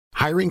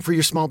Hiring for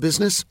your small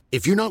business?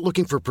 If you're not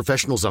looking for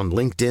professionals on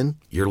LinkedIn,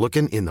 you're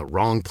looking in the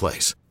wrong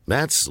place.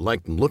 That's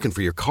like looking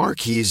for your car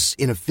keys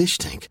in a fish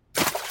tank.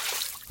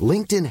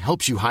 LinkedIn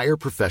helps you hire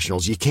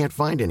professionals you can't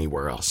find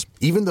anywhere else,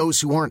 even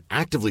those who aren't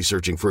actively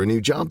searching for a new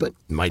job but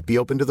might be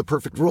open to the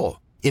perfect role.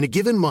 In a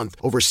given month,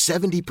 over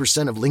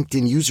 70% of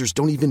LinkedIn users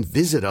don't even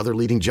visit other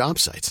leading job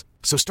sites.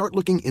 So start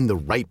looking in the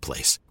right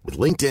place. With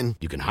LinkedIn,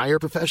 you can hire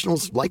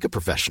professionals like a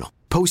professional.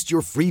 Post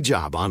your free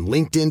job on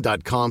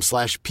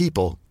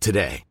linkedin.com/people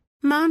today.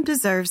 Mom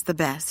deserves the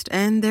best,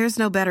 and there's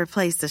no better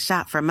place to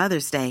shop for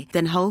Mother's Day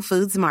than Whole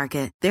Foods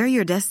Market. They're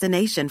your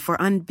destination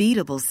for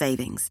unbeatable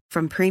savings,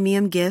 from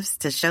premium gifts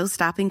to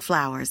show-stopping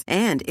flowers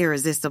and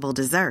irresistible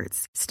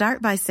desserts.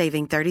 Start by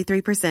saving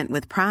 33%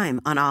 with Prime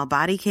on all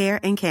body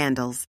care and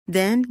candles.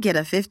 Then get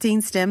a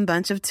 15-stem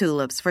bunch of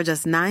tulips for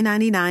just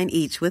 $9.99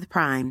 each with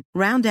Prime.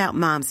 Round out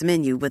Mom's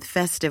menu with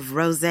festive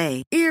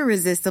rosé,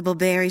 irresistible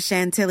berry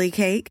chantilly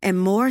cake,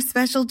 and more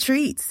special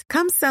treats.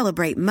 Come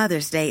celebrate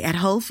Mother's Day at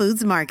Whole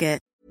Foods Market.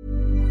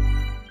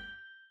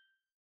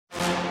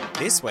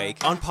 This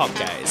week on Pop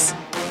Gaze,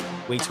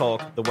 we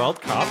talk the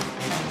World Cup,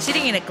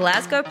 sitting in a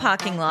Glasgow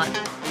parking lot,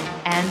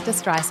 and the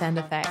Streisand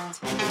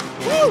effect.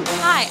 Woo!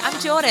 Hi, I'm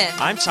Jordan.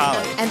 I'm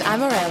Charlie. And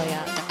I'm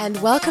Aurelia.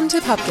 And welcome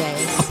to Pop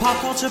Gaze, a pop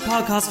culture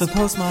podcast for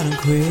postmodern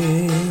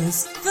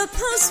queers. For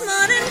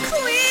postmodern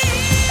queers!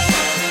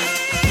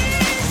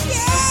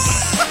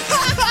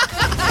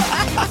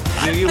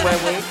 Yeah! Do you wear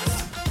wigs?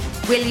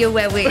 Will you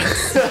wear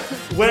wigs?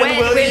 When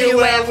will you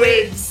wear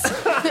wigs?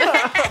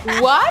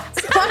 What?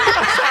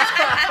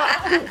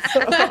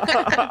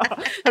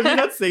 Have you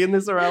not seen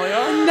this, Aurelia?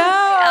 No.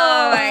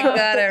 Oh my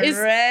God,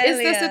 Aurelia. Is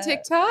this a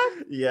TikTok?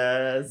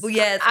 Yes. Well,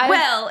 yes.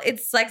 Well,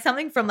 it's like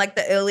something from like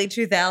the early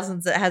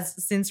 2000s that has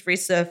since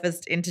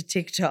resurfaced into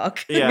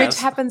TikTok. Yes.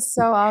 Which happens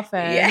so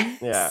often.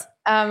 Yes. Yeah.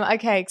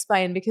 Okay,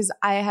 explain, because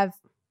I have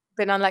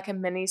been on like a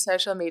mini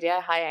social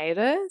media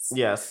hiatus.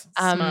 Yes.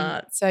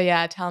 Smart. So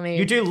yeah, tell me.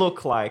 You do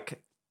look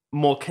like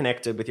more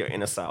connected with your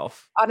inner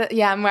self.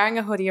 Yeah, I'm wearing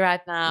a hoodie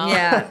right now.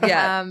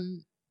 Yeah.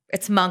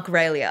 It's Monk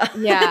Aurelia.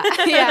 Yeah.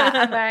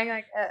 I'm wearing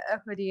like a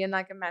hoodie and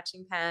like a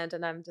matching pant,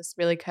 and I'm just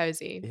really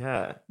cozy.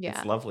 Yeah. Yeah.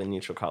 It's lovely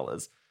neutral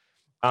colors.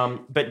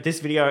 But this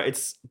video,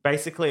 it's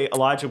basically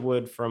Elijah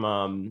Wood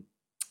from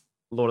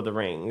Lord of the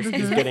Rings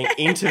is getting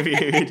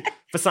interviewed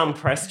for some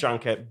press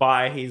junket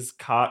by his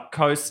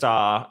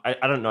co-star.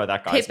 I don't know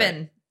that guy's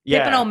name.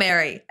 Pippin or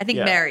Mary. I think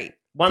Mary.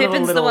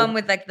 Pippin's the one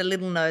with like the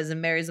little nose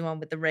and Mary's the one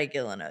with the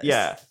regular nose.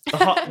 Yeah.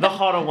 The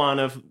hotter one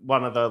of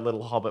the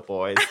little Hobbit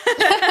boys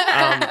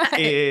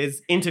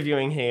is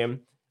interviewing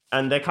him,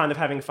 and they're kind of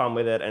having fun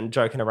with it and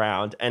joking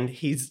around, and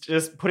he's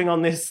just putting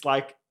on this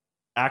like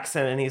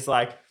accent, and he's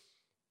like,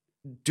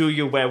 "Do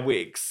you wear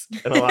wigs?"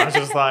 And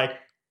Elijah's like,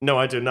 "No,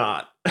 I do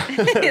not."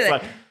 It's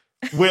like,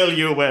 "Will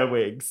you wear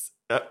wigs?"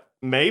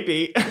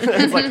 Maybe.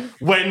 It's like,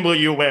 "When will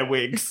you wear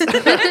wigs?"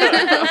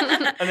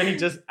 And then he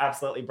just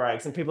absolutely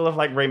breaks, and people have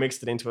like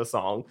remixed it into a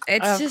song.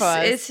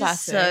 It's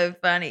just so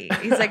funny.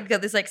 He's like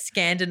got this like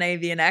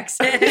Scandinavian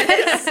accent.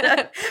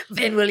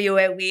 When will you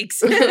wear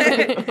wigs?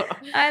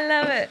 I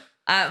love it.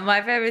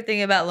 My favorite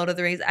thing about Lord of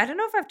the Rings, I don't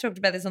know if I've talked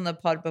about this on the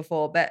pod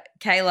before, but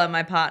Kayla,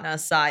 my partner,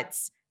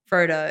 cites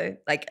Frodo,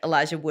 like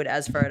Elijah Wood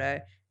as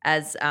Frodo,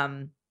 as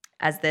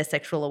their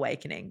sexual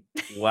awakening.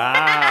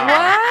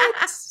 Wow.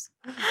 What?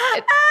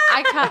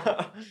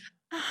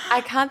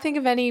 I can't think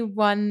of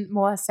anyone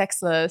more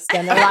sexless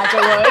than Elijah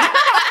Wood.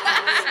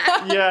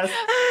 Yes.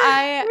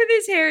 With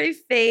his hairy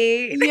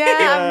feet.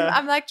 Yeah.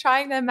 I'm like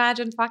trying to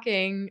imagine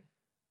fucking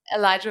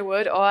Elijah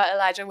Wood or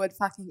Elijah Wood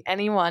fucking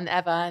anyone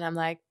ever, and I'm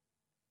like,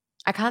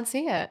 I can't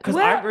see it. Because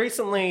I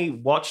recently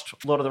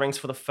watched Lord of the Rings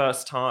for the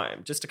first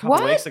time just a couple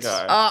of weeks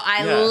ago. Oh,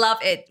 I love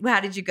it.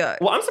 How did you go?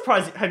 Well, I'm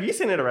surprised. Have you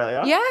seen it,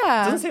 Aurelia? Yeah.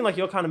 It doesn't seem like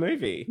your kind of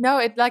movie. No,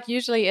 it like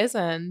usually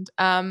isn't.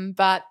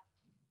 But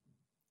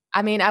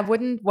I mean, I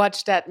wouldn't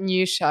watch that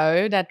new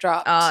show that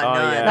dropped. Oh,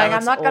 no. Yeah, like,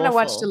 I'm not going to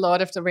watch awful. the Lord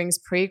of the Rings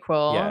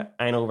prequel. Yeah,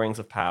 Anal Rings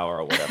of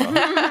Power or whatever.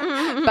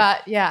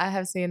 But yeah, I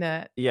have seen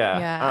it.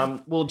 Yeah.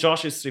 Well,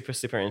 Josh is super,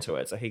 super into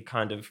it. So he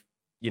kind of,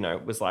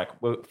 was like,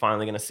 we're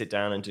finally going to sit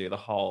down and do the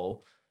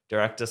whole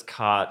director's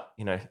cut,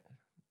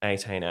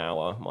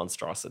 18-hour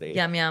monstrosity.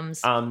 Yum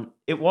yums.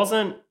 It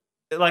wasn't,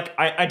 like,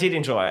 I did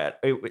enjoy it.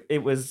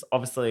 It was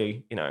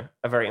obviously,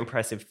 a very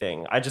impressive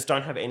thing. I just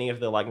don't have any of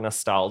the, like,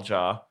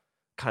 nostalgia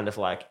kind of,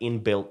 like,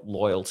 inbuilt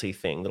loyalty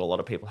thing that a lot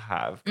of people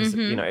have because,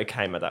 it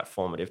came at that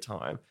formative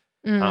time.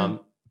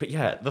 But,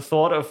 yeah, the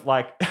thought of,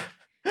 like,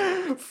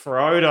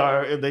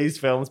 Frodo in these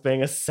films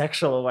being a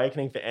sexual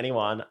awakening for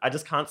anyone, I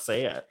just can't see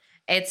it.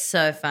 It's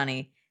so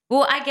funny.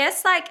 Well, I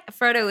guess like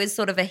Frodo is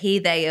sort of a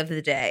he-they of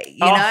the day,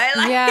 you know?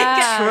 Like,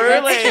 yeah,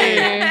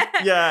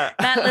 truly. Yeah.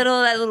 That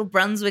little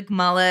Brunswick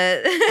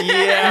mullet.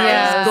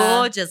 Yeah. Those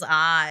gorgeous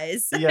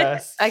eyes.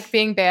 Yes. Like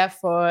being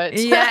barefoot.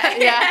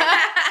 Yeah.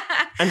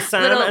 And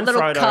Sam and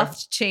little Frodo.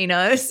 cuffed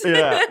chinos.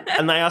 Yeah.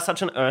 And they are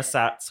such an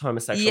ersatz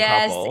homosexual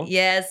couple.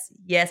 Yes.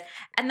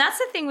 And that's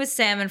the thing with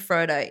Sam and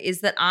Frodo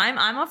is that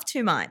I'm of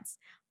two minds.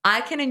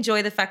 I can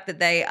enjoy the fact that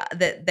they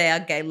are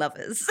gay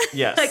lovers.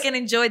 Yes. I can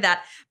enjoy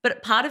that.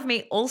 But part of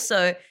me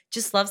also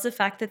just loves the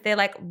fact that they're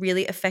like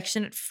really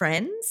affectionate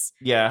friends.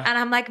 Yeah. And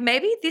I'm like,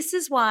 maybe this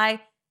is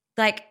why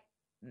like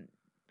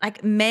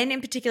men in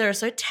particular are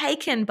so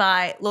taken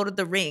by Lord of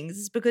the Rings,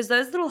 is because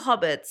those little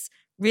hobbits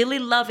really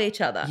love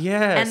each other.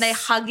 Yes. And they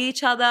hug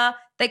each other.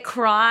 They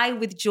cry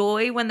with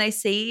joy when they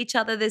see each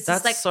other. There's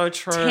That's this so like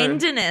true.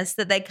 tenderness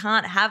that they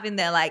can't have in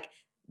their like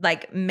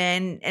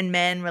men and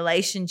men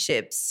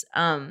relationships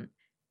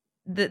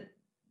that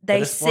they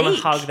just want to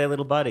seek. hug their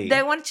little buddy.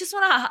 They just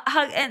want to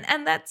hug,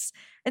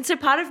 and so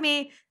part of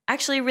me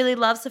actually really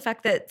loves the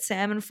fact that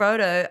Sam and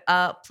Frodo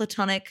are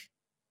platonic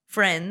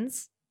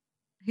friends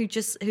who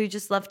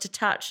just love to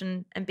touch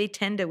and be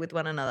tender with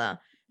one another.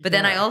 But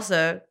then I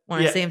also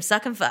want to see him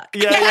suck and fuck.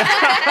 Yeah.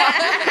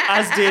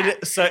 As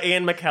did Sir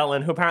Ian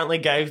McKellen, who apparently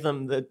gave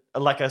them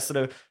a sort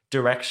of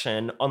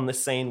direction on the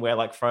scene where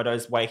like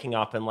Frodo's waking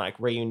up and like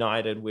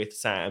reunited with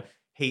Sam.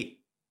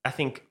 I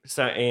think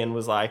Sir Ian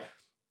was like,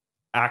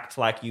 act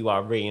like you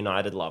are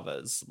reunited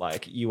lovers.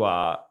 Like you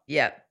are.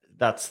 Yeah.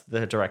 That's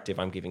the directive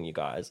I'm giving you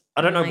guys.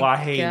 I don't know my why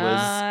he God.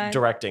 was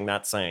directing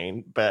that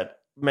scene, but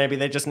maybe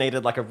they just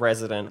needed like a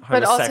resident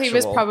homosexual. But also he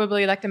was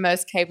probably like the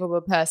most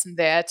capable person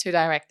there to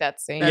direct that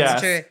scene. That's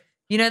Yes. true.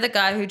 You know, the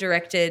guy who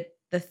directed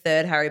the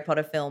third Harry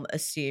Potter film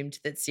assumed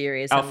that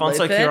Sirius and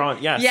Alfonso Lupin.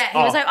 Cuarón, yes. Yeah, he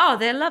was like, oh,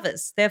 they're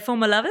lovers. They're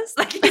former lovers.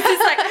 Like he's this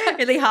like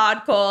really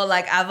hardcore,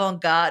 like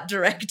avant-garde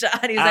director.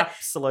 And he was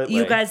absolutely.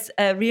 like, you guys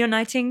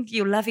reuniting,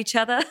 you love each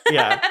other.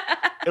 Yeah.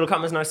 It'll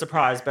come as no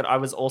surprise, but I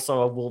was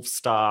also a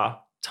Wolfstar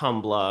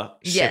Tumblr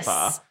shipper.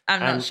 Yes, I'm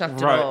not and shocked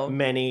at wrote all.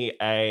 many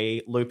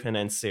a Lupin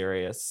and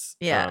Sirius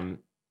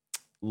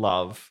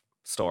love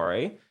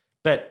story.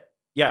 But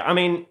yeah, I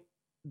mean,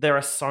 there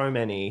are so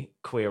many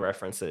queer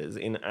references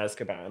in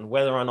Azkaban,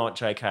 whether or not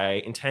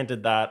JK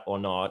intended that or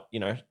not, you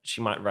know,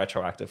 she might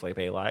retroactively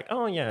be like,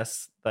 oh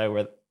yes, they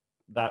were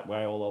that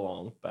way all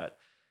along. But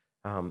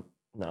no,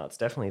 it's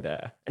definitely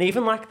there. And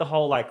even like the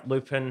whole like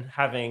Lupin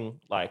having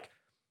like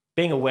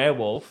being a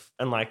werewolf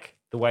and like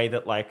the way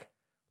that like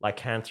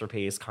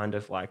lycanthropy is kind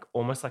of like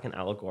almost like an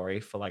allegory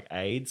for like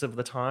AIDS of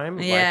the time.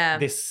 Yeah.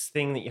 Like this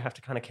thing that you have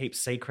to kind of keep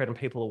secret and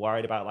people are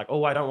worried about like,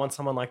 oh, I don't want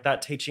someone like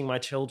that teaching my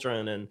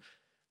children and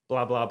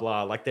blah, blah,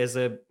 blah. Like there's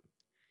a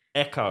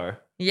echo.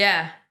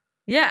 Yeah.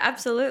 Yeah,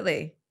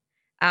 absolutely.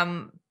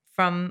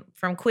 From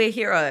queer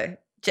hero,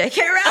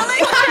 J.K.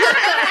 Rowling.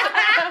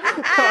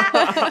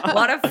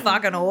 What a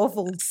fucking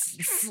awful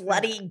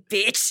slutty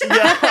bitch.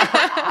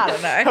 I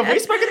don't know. Have we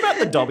spoken about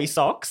the Dobby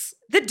socks?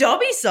 The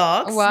Dobby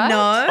socks? What?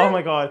 No. Oh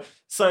my God.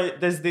 So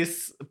there's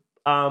this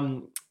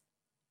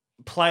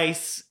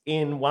place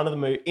in one of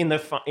the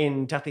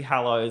in Deathly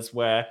Hallows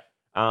where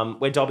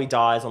Dobby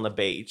dies on the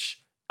beach.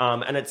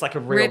 And it's like a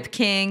real Rip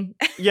King.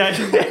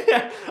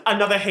 Yeah.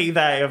 Another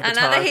he-they of the time.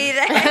 Another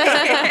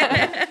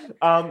he-they.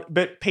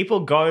 But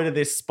people go to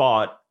this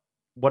spot,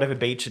 whatever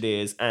beach it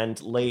is, and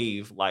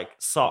leave like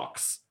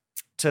socks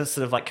to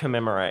sort of like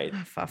commemorate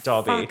For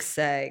Dobby. fuck's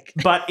sake.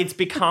 But it's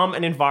become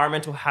an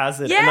environmental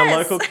hazard. And Yes. the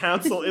local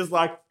council is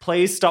like,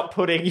 please stop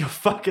putting your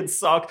fucking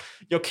sock.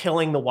 You're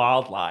killing the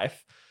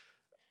wildlife.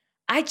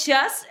 It's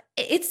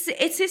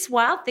this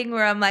wild thing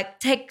where I'm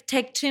like, take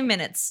 2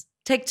 minutes.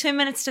 Take 2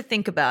 minutes to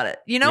think about it.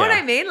 You know what Yeah.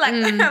 I mean? Like,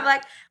 I'm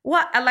like,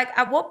 what? Like,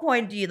 at what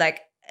point do you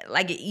like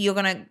you're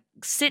gonna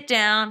sit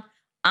down,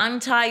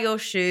 untie your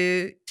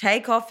shoe,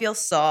 take off your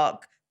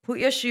sock, put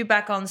your shoe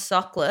back on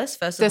sockless?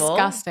 First of all,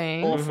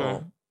 Disgusting.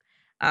 awful,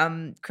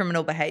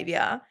 criminal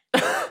behavior.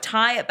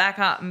 Tie it back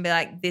up and be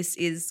like,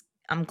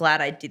 I'm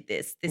glad I did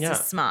this. This Yeah. is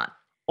smart.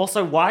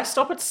 Also, why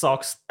stop at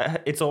socks?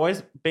 It's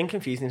always been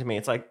confusing to me.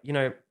 It's like, you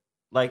know,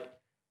 like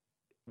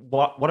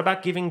what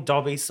about giving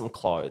Dobby some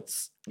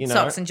clothes? You know?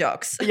 Socks and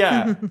jocks.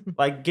 Yeah.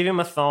 Like give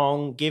him a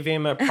thong, give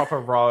him a proper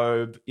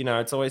robe. You know,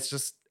 it's always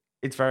just,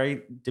 it's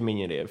very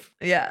diminutive.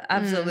 Yeah,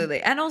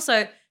 absolutely. And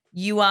also,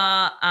 you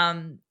are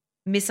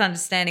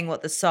misunderstanding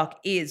what the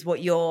sock is.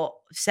 What you're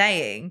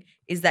saying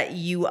is that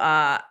you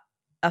are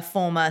a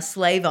former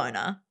slave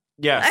owner.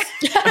 Yes.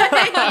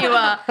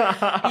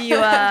 You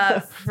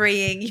are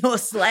freeing your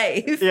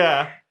slave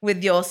Yeah.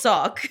 with your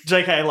sock.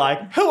 JK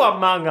like, who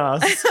among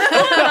us?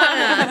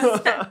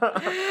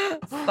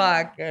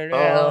 Fucking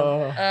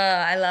hell.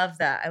 I love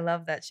that. I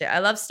love that shit. I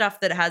love stuff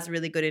that has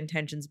really good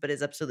intentions but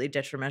is absolutely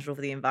detrimental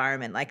for the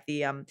environment. Like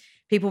the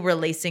people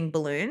releasing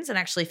balloons, and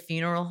actually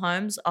funeral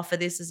homes offer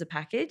this as a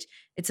package.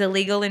 It's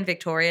illegal in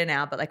Victoria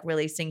now, but like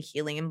releasing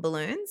helium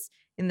balloons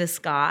in the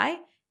sky.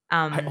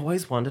 I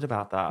always wondered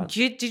about that.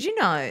 Did you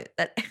know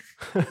that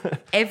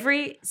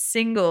every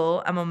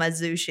single, I'm on my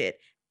zoo shit,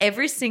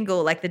 every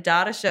single, like the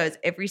data shows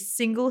every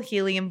single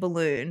helium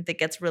balloon that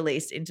gets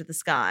released into the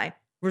sky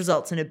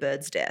results in a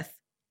bird's death.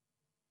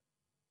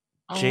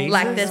 Jesus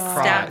Like the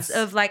Christ.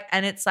 stats of like,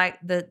 and it's like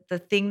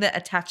the thing that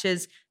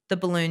attaches the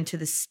balloon to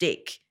the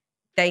stick,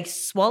 they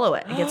swallow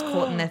it and it gets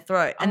caught in their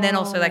throat. And then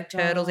also Oh like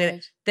my turtles in it.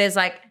 God. There's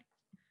like,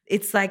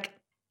 it's like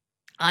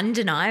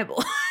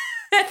undeniable.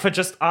 For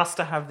just us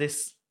to have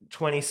this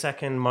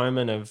 20-second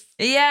moment of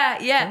Yeah.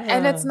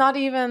 And it's not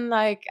even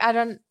like I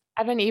don't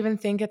even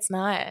think it's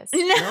nice. No.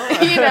 You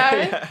know?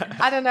 Yeah.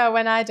 I don't know.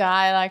 When I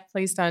die, like,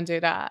 please don't do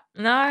that.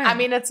 No. I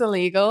mean, it's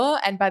illegal,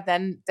 and by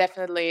then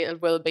definitely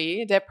it will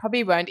be. There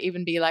probably won't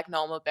even be like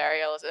normal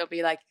burials. It'll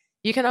be like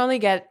you can only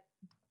get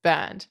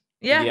burned.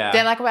 yeah.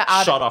 They're like we're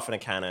out. shot off in a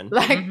cannon.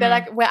 Like they're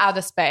like we're out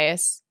of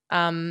space.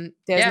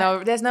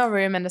 There's no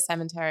room in the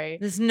cemetery.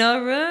 There's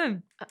no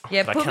room.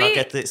 Yeah, Like, put can I me.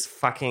 get this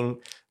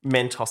fucking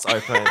Mentos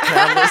open?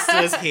 Can our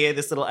listeners hear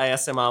this little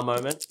ASMR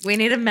moment? We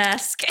need a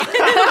mask. We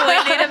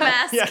need a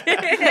mask.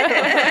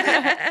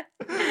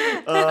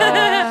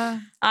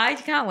 I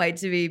can't wait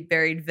to be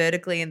buried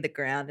vertically in the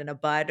ground in a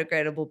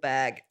biodegradable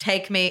bag.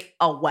 Take me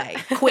away,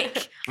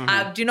 quick.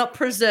 Do not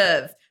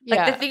preserve.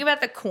 Like the thing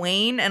about the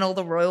Queen and all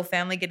the royal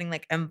family getting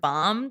like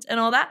embalmed and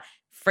all that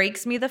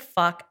freaks me the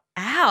fuck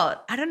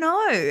out. I don't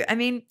know. I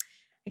mean,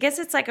 I guess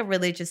it's like a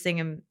religious thing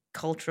and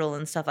cultural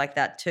and stuff like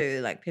that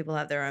too. Like people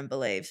have their own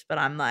beliefs, but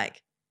I'm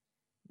like,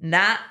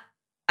 nah,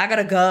 I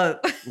gotta go.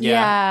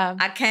 Yeah.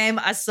 I came,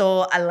 I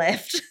saw, I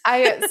left.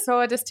 I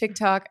saw this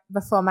TikTok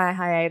before my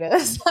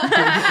hiatus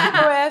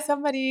where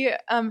somebody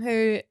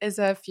who is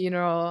a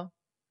funeral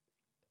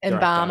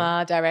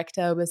embalmer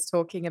director was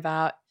talking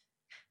about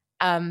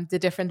the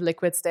different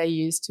liquids they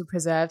use to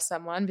preserve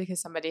someone, because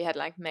somebody had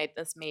like made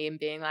this meme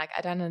being like,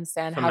 I don't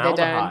understand how they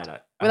don't.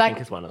 I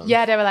think is one of them.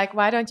 Yeah, they were like,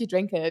 why don't you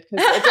drink it?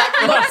 Because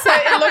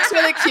it looks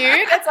really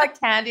cute. It's like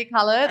candy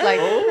colored. Like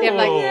you have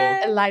like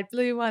a light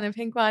blue one and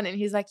pink one. And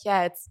he's like,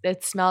 yeah,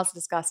 it smells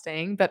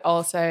disgusting. But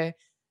also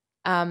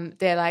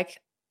they're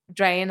like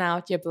drain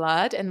out your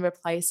blood and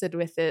replace it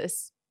with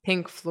this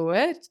pink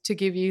fluid to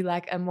give you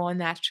like a more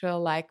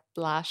natural like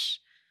blush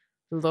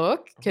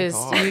look, because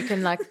you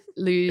can like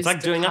lose It's like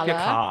doing up your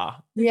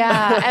car.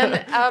 Yeah.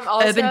 And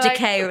also Urban like,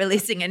 Decay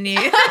releasing a new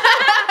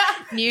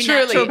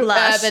truly natural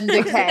blush. Urban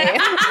Decay.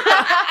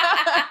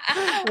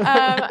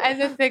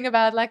 And the thing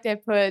about like they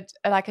put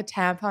like a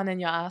tampon in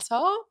your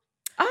asshole.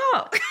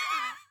 Oh.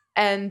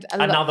 And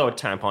Another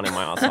tampon in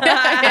my asshole.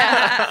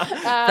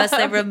 Yeah. First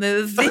they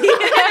remove the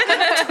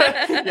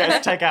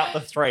Yes, take out the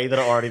 3 that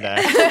are already there.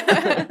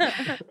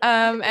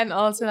 and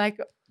also like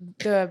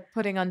the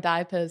putting on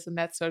diapers and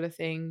that sort of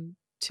thing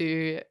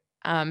to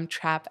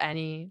trap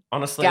any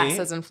Honestly,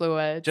 gases and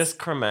fluids. just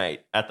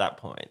cremate at that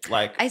point.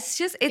 Like, it's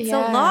a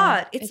Yeah,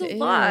 lot. It's it a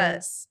lot.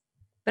 is.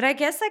 But I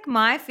guess like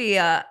my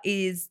fear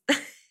is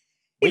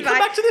we come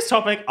back to this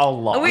topic a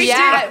lot. We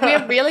Yeah,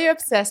 we're really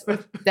obsessed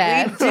with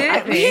death. we do.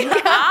 I We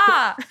think.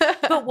 are.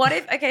 But what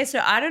if? Okay, so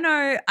I don't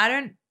know. I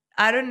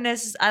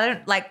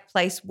don't like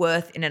place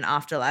worth in an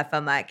afterlife.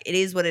 I'm like, it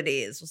is what it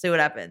is. We'll see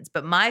what happens.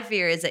 But my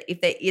fear is that if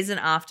there is an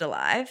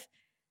afterlife,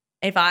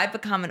 if I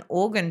become an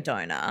organ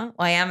donor,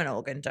 I am an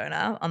organ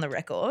donor on the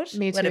record.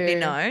 Me Let it be too.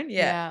 known. Yeah.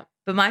 Yeah.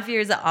 But my fear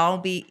is that I'll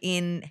be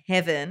in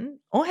heaven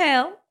or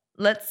hell.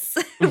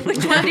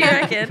 Which one do you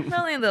reckon?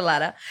 Probably in the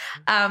latter.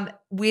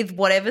 With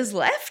whatever's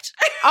left.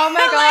 Oh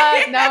my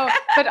God, no.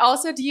 But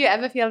also, do you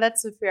ever feel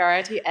that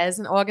superiority as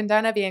an organ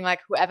donor, being like,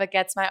 whoever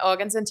gets my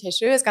organs and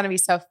tissue is going to be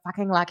so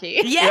fucking lucky?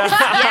 Yes.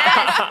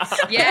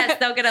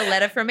 They'll get a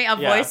letter from me, a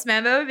voice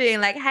memo being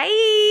like,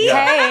 hey.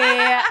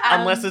 Hey.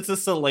 Unless it's a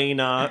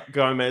Selena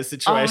Gomez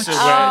situation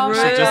Oh, where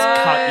she my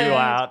just cut you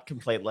God. out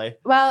completely.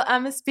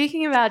 Well,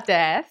 speaking about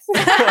death,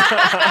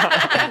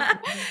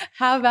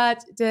 how about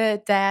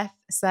the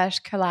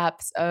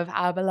death/collapse of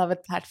our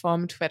beloved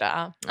platform,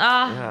 Twitter?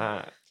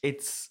 Ah,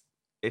 It's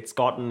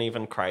gotten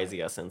even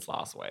crazier since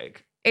last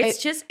week.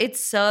 it's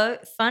so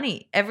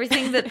funny.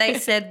 Everything that they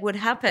said would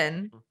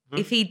happen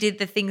if he did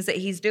the things that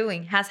he's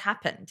doing has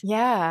happened.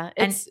 Yeah,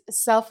 it's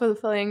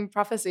self-fulfilling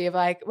prophecy of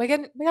like, we're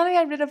gonna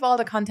get rid of all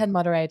the content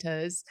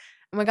moderators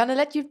and we're gonna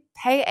let you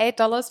pay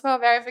 $8 for a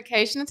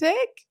verification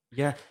tick.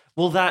 Yeah.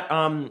 Well, that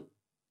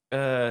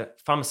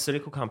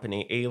pharmaceutical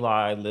company,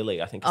 Eli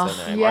Lilly, I think is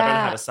their name. I don't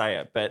know how to say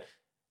it, but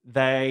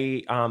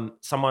they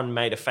someone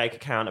made a fake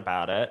account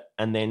about it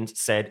and then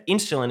said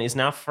insulin is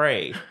now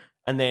free,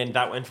 and then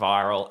that went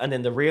viral, and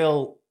then the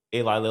real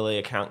Eli Lilly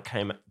account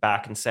came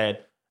back and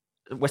said,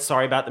 we're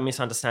sorry about the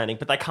misunderstanding,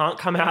 but they can't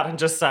come out and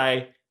just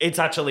say it's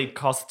actually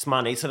costs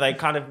money. So they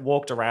kind of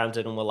walked around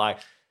it and were like,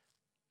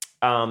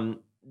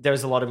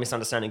 there's a lot of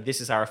misunderstanding. This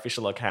is our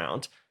official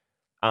account.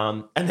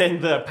 And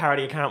then the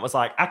parody account was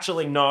like,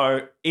 actually,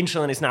 no,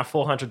 insulin is now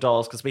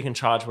 $400 because we can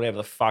charge whatever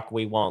the fuck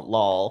we want,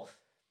 lol.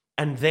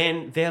 And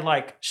then their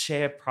like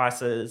share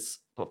prices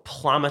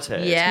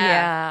plummeted.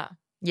 Yeah.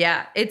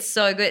 It's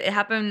so good. It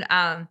happened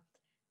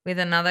with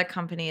another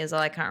company as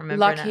well. I can't remember.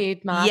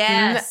 Lockheed Martin,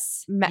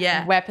 Yes.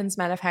 weapons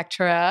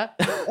manufacturer.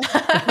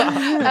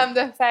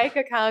 The fake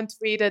account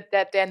tweeted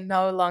that they're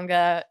no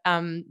longer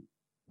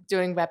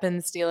doing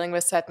weapons dealing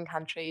with certain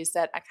countries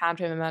that I can't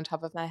remember on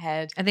top of my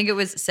head. I think it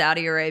was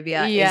Saudi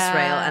Arabia,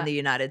 Israel, and the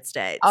United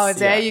States. Oh,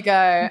 there you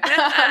go.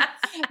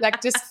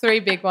 Like just 3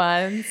 big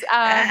ones.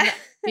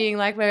 Being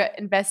like, we're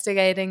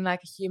investigating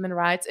like human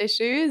rights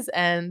issues,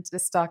 and the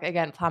stock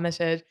again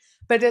plummeted.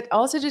 But it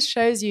also just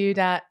shows you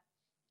that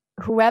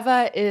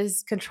whoever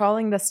is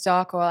controlling the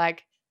stock or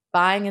like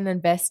buying and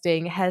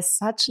investing has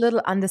such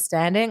little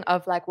understanding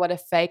of like what a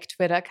fake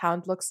Twitter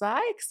account looks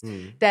like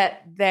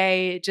that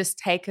they just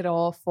take it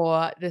all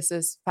for this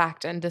is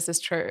fact and this is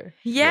true.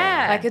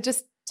 Yeah. Like it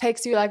just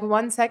takes you like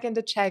 1 second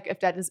to check if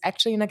that is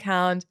actually an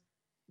account.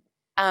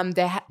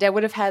 They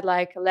would have had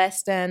like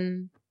less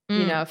than,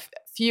 you know,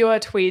 fewer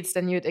tweets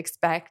than you'd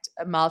expect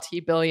a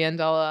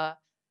multi-billion-dollar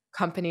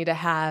company to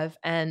have,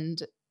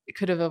 and it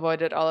could have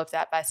avoided all of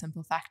that by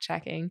simple fact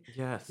checking.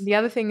 Yes. The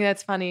other thing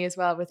that's funny as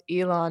well with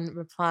Elon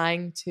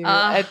replying to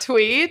a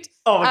tweet.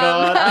 Oh my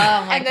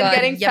God. And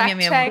then getting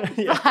fact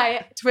checked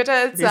by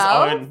Twitter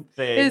itself.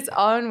 His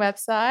own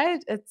website.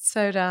 It's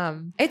so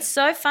dumb. It's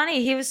so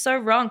funny. He was so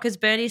wrong because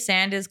Bernie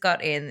Sanders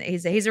got in.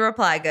 He's a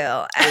reply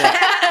girl.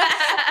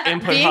 Being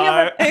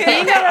a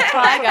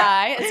reply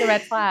guy, it's a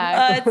red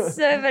flag. It's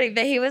so funny.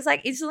 But he was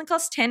like, it only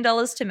costs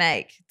 $10 to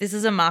make. This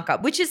is a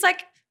markup, which is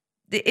like,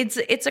 it's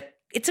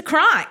a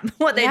crime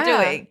what they're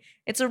doing.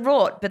 It's a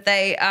rort. But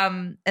they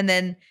and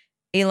then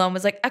Elon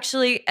was like,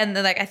 actually, and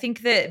then like I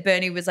think that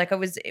Bernie was like,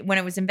 when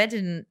it was invented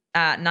in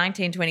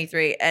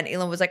 1923, and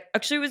Elon was like,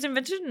 actually, it was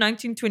invented in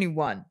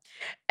 1921,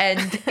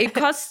 and it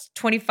costs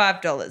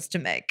 $25 to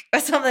make or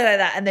something like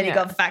that. And then he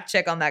got fact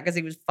check on that because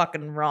he was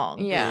fucking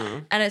wrong. Yeah,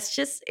 and it's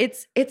just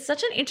it's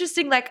such an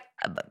interesting like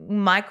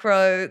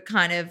micro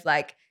kind of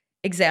like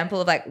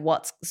example of like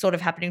what's sort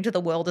of happening to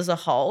the world as a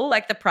whole,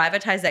 like the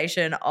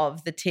privatization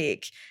of the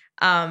tick.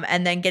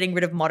 And then getting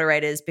rid of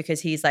moderators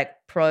because he's like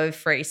pro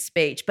free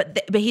speech, but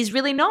he's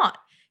really not,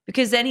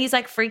 because then he's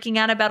like freaking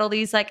out about all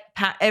these like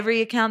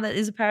every account that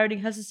is a parody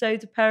has to say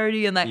it's a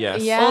parody and like all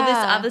this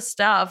other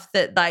stuff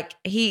that like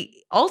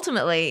he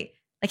ultimately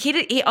like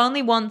he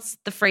only wants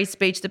the free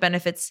speech that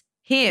benefits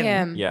him.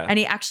 And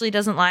he actually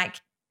doesn't like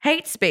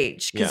hate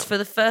speech because for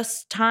the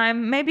first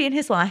time maybe in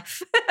his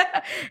life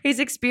he's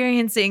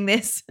experiencing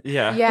this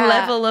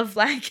level of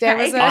like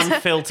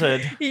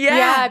unfiltered.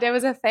 There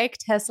was a fake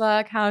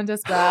Tesla account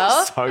as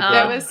well. So good.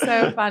 That was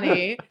so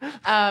funny.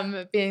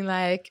 Being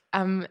like,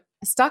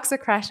 stocks are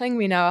crashing.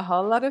 We know a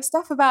whole lot of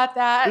stuff about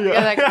that.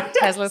 Yeah. Like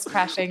Tesla's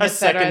crashing. A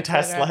second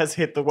Tesla has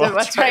hit the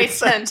World Trade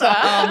Center.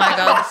 Oh my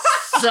God,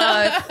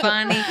 so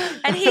funny.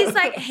 And he's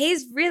like,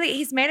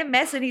 he's made a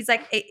mess, and he's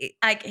like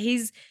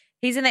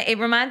he's in it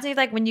reminds me of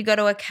like when you go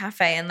to a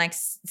cafe and like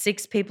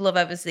 6 people have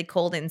obviously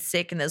called in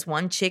sick and there's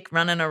one chick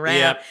running around.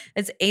 Yep.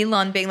 It's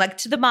Elon being like,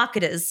 to the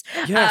marketers.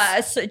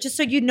 So just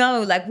so you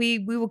know, like we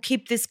will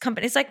keep this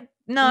company. It's like,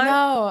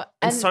 no.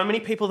 And so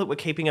many people that were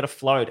keeping it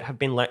afloat have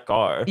been let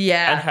go.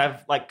 Yeah. And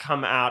have like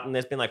come out, and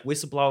there's been like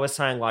whistleblowers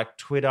saying like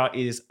Twitter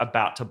is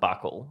about to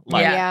buckle.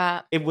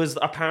 Like it was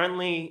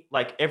apparently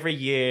like every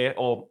year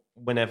or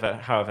whenever,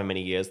 however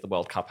many years the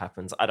World Cup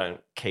happens. I don't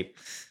keep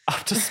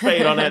up to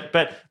speed on it,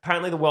 but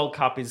apparently the World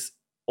Cup is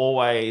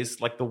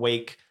always like the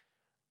week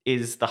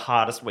is the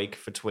hardest week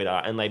for Twitter,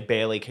 and they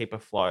barely keep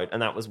afloat.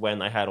 And that was when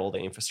they had all the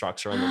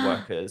infrastructure and the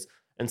workers.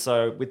 And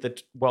so with the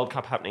World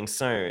Cup happening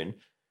soon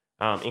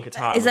in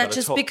Qatar. Is that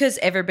just because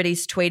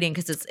everybody's tweeting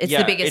because it's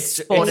the biggest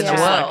sport in the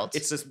world? Like,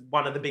 it's just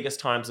one of the biggest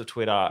times of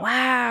Twitter.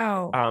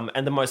 Wow.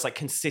 And the most like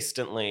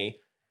consistently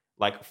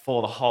like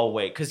for the whole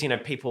week, because, you know,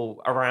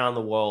 people around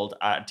the world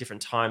are at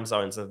different time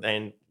zones and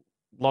then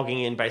logging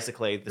in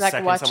basically the like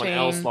second someone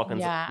else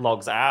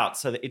logs out.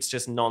 So that it's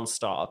just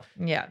nonstop.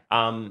 Yeah.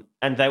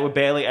 And they were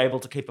barely able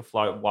to keep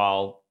afloat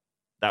while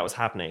that was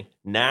happening.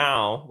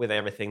 Now, with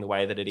everything the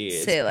way that it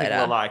is, see you later.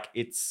 People are like,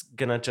 it's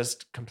going to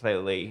just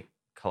completely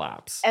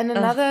collapse. And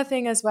another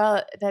thing as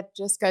well that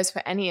just goes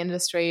for any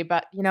industry,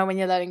 but, you know, when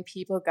you're letting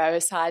people go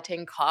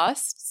citing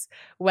costs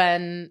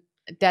when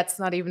that's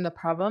not even the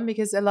problem,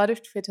 because a lot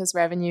of Twitter's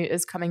revenue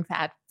is coming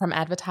from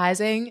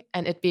advertising,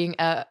 and it being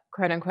a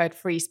quote unquote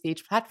free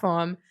speech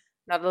platform.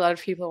 Not a lot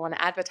of people want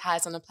to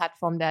advertise on a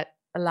platform that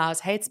allows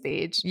hate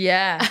speech.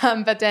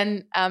 Yeah. But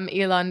then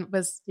Elon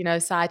was, you know,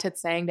 cited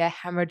saying they're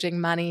hemorrhaging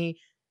money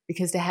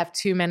because they have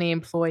too many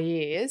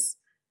employees.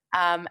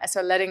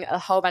 So letting a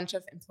whole bunch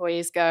of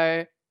employees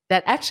go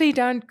that actually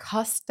don't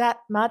cost that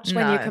much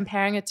when you're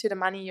comparing it to the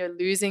money you're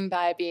losing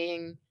by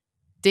being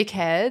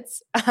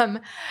dickheads.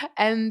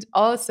 And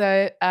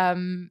also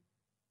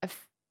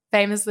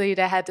famously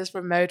they had this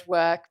remote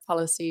work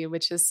policy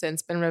which has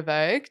since been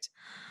revoked.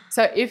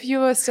 So if you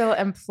were still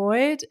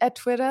employed at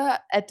Twitter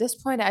at this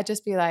point, I'd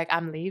just be like,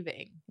 I'm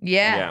leaving.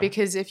 Yeah.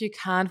 Because if you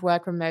can't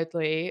work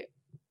remotely,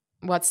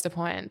 what's the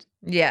point?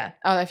 Yeah.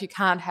 Or if you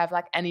can't have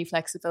like any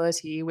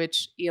flexibility,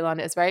 which Elon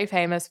is very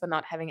famous for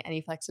not having any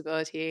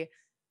flexibility.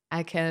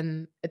 I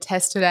can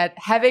attest to that.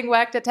 Having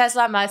worked at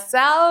Tesla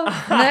myself,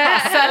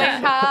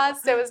 selling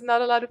cars, there was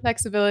not a lot of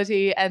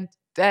flexibility, and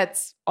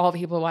that's all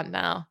people want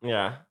now.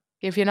 Yeah.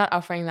 If you're not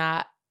offering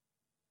that,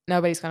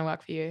 nobody's going to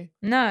work for you.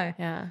 No.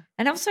 Yeah.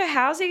 And also,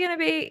 how's he going to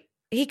be?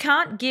 He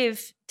can't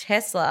give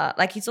Tesla,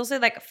 like he's also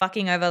like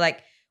fucking over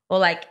like, or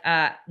like,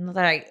 not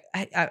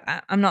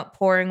that I'm not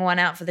pouring one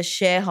out for the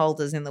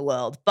shareholders in the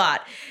world,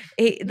 but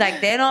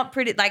they're not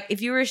pretty, like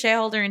if you were a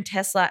shareholder in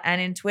Tesla and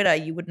in Twitter,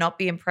 you would not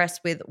be impressed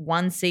with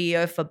one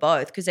CEO for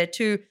both because they're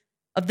two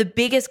of the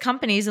biggest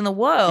companies in the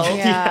world.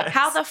 Yeah.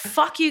 How the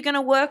fuck are you going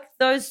to work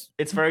those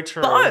It's very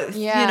true. both,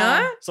 Yeah. you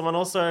know? Someone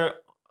also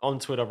on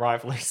Twitter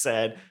rightfully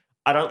said,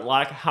 I don't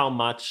like how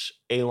much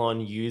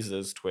Elon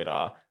uses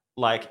Twitter.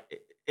 Like,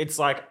 it's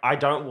like, I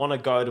don't want to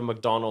go to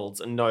McDonald's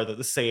and know that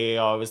the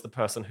CEO is the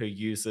person who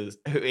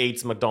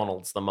eats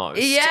McDonald's the most.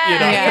 Yeah, you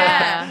know?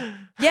 yeah.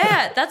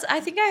 Yeah, I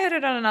think I heard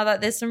it on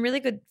there's some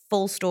really good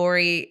full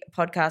story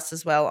podcasts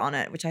as well on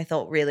it, which I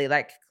thought really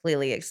like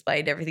clearly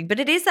explained everything. But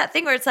it is that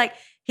thing where it's like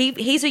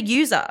he's a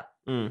user.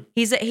 Mm.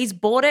 He's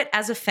bought it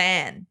as a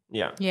fan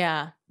Yeah.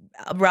 Yeah.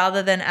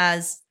 rather than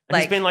as And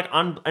like he's been like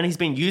and he's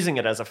been using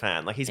it as a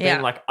fan. Like he's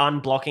been like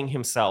unblocking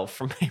himself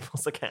from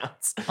people's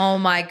accounts. oh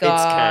my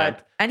God.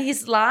 camp. And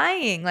he's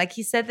lying. Like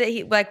he said that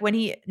he like when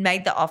he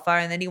made the offer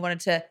and then he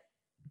wanted to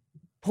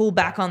pull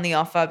back on the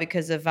offer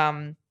because of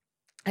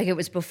like it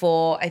was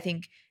before, I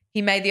think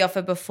he made the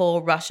offer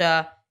before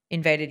Russia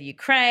invaded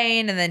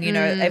Ukraine and then, you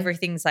know,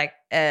 everything's like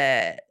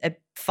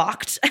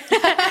fucked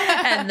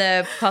and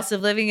the cost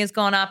of living has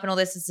gone up and all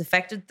this has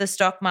affected the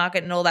stock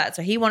market and all that.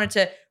 So he wanted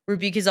to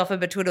rebuke his offer,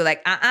 but Twitter were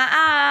like,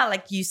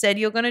 like you said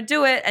you're going to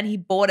do it. And he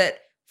bought it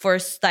for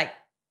like,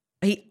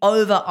 he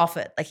over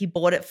offered, like he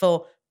bought it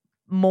for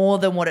more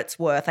than what it's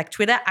worth. Like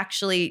Twitter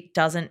actually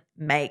doesn't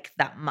make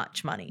that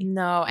much money.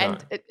 No,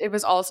 and it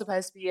was all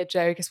supposed to be a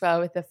joke as well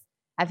with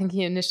I think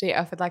he initially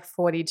offered like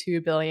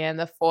 42 billion,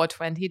 the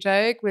 420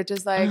 joke, which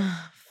is like,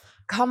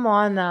 come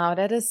on now.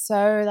 That is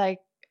so like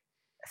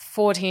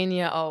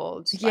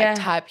 14-year-old like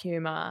type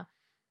humor.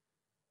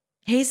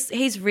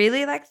 He's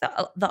really like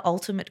the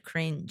ultimate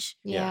cringe.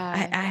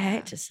 Yeah. I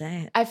hate to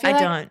say it. I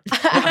don't.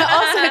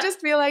 I also just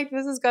feel like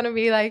this is going to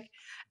be like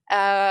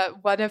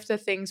one of the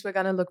things we're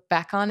going to look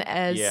back on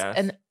as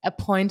a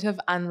point of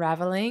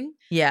unraveling.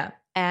 Yeah.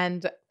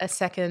 And a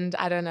second,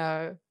 I don't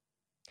know.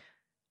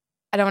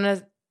 I don't want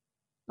to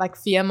like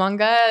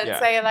fearmonger and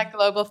say like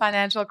global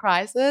financial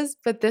crisis,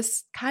 but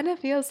this kind of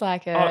feels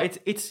like it. Oh,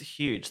 it's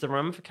huge. The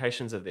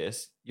ramifications of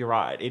this, you're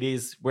right. It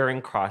is, we're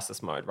in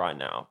crisis mode right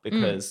now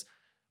because,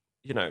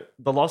 you know,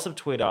 the loss of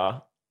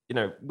Twitter, you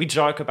know, we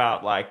joke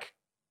about like,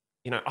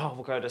 you know, oh,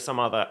 we'll go to some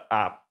other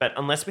app. But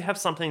unless we have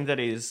something that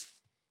is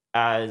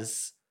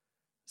as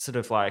sort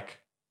of like,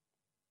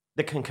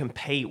 that can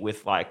compete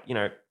with like, you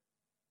know,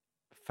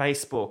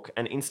 Facebook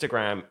and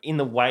Instagram in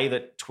the way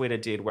that Twitter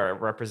did, where it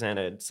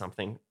represented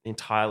something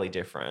entirely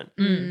different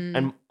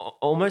and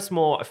almost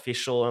more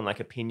official and like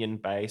opinion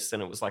based,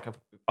 and it was like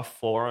a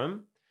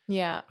forum.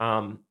 Yeah.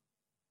 I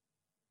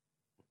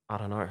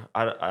don't know.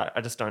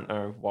 I just don't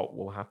know what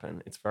will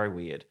happen. It's very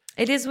weird.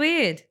 It is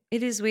weird.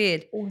 It is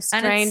weird.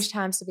 Strange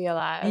times to be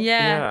alive.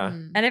 Yeah.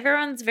 And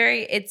everyone's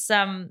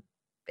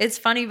it's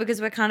funny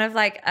because we're kind of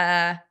like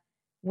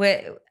we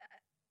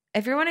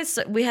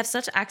have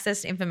such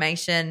access to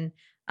information.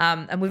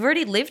 And we've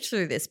already lived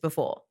through this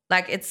before.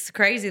 Like it's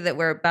crazy that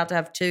we're about to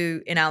have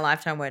two in our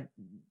lifetime where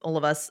all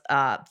of us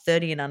are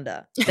 30 and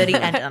under.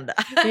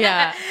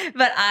 Yeah.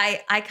 But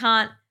I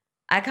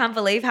can't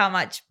believe how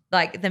much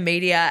like the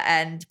media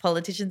and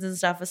politicians and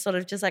stuff are sort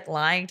of just like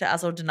lying to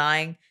us or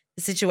denying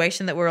the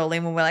situation that we're all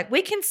in when we're like,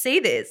 we can see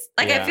this.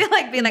 Like I feel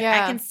like being like,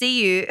 I can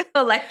see you.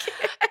 Or like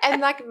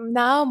and like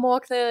now more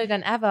clearly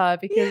than ever,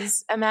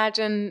 because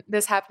imagine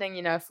this happening,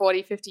 you know,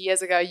 40, 50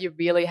 years ago, you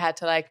really had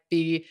to like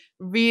be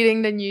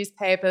reading the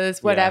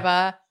newspapers, whatever.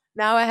 Yeah.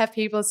 Now I have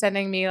people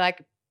sending me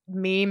like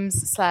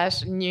memes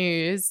 /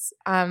 news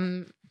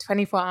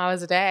 24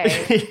 hours a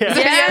day. So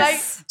you're like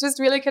just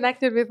really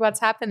connected with what's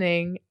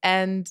happening.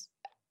 And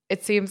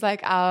it seems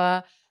like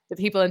the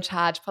people in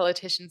charge,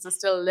 politicians, are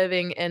still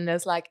living in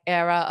this like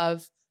era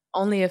of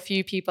only a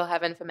few people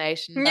have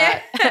information.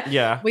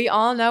 But we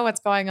all know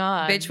what's going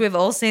on. Bitch, we've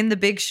all seen The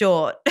Big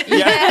Short.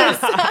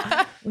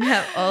 Yes. We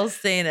have all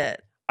seen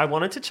it. I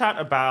wanted to chat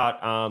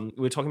about,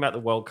 we were talking about the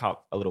World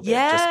Cup a little bit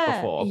just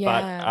before.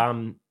 Yeah.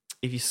 But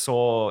if you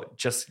saw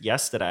just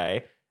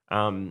yesterday,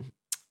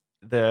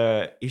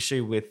 the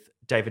issue with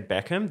David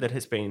Beckham that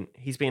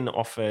he's been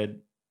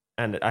offered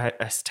and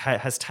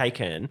has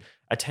taken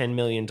a $10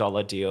 million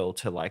deal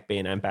to like be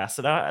an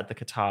ambassador at the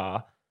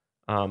Qatar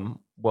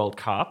World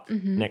Cup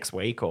next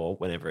week or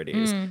whenever it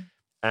is.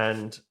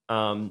 And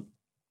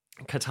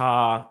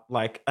Qatar,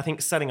 like I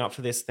think setting up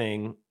for this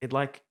thing, it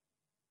like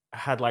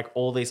had like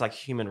all these like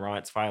human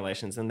rights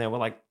violations, and there were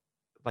like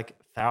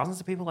thousands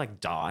of people like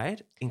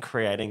died in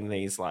creating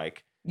these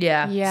like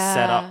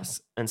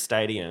setups and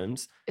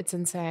stadiums. It's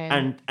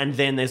insane. And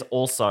then there's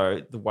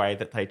also the way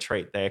that they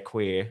treat their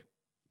queer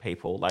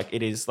people. Like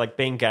it is like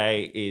being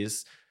gay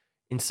is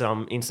in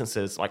some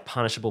instances like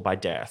punishable by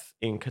death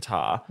in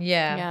Qatar.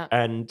 Yeah.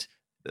 And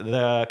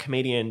the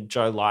comedian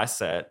Joe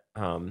Lycett,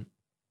 who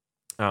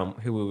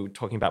we were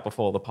talking about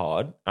before the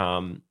pod,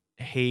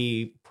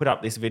 he put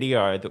up this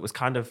video that was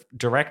kind of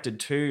directed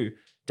to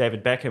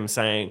David Beckham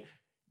saying,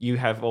 "You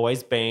have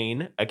always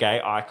been a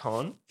gay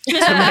icon to me,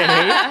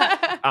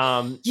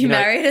 You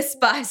married a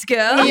Spice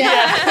Girl?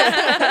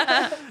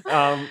 Yeah.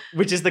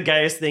 Which is the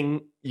gayest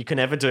thing you can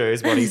ever do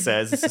is what he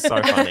says. This is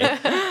so funny.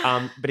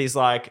 But he's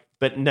like,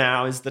 but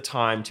now is the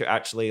time to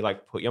actually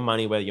like put your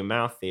money where your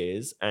mouth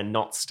is and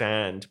not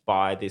stand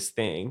by this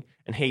thing.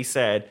 And he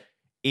said,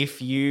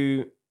 if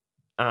you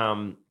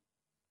don't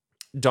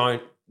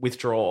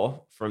withdraw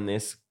from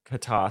this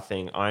Qatar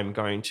thing, I'm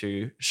going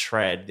to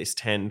shred this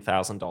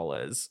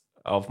 $10,000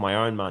 of my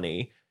own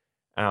money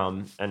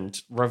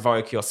and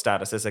revoke your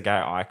status as a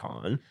gay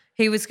icon.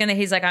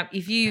 He's like,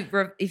 if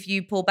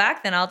you pull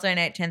back, then I'll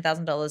donate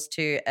 $10,000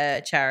 to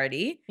a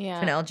charity, to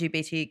an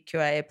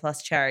LGBTQIA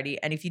plus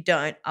charity, and if you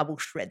don't, I will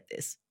shred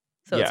this.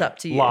 So it's up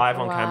to you. Live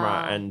on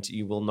camera, and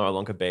you will no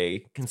longer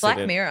be considered.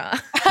 Black Mirror.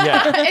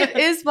 Yeah, it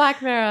is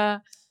Black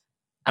Mirror.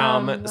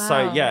 Wow.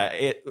 So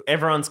yeah,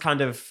 everyone's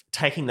kind of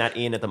taking that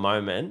in at the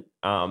moment.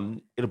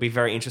 It'll be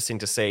very interesting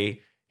to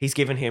see. He's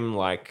given him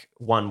like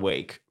 1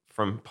 week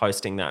from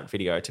posting that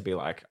video to be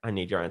like, I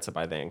need your answer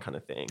by then kind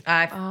of thing.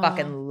 I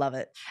fucking love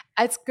it.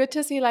 It's good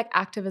to see like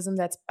activism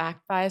that's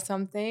backed by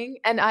something.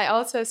 And I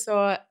also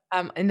saw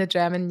in the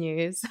German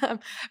news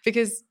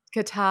because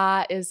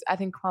Qatar is, I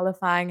think,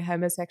 qualifying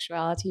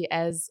homosexuality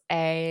as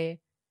a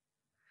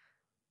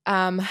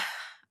I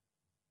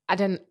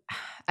don't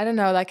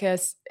know, like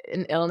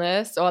an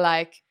illness or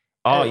like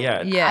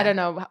yeah. I don't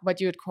know what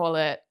you would call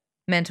it.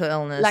 Mental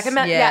illness. Like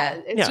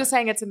it's just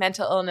saying it's a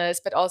mental illness,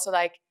 but also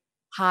like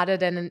harder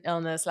than an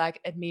illness. Like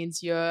it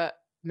means you're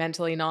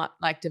mentally not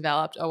like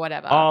developed or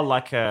whatever. Oh,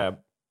 like a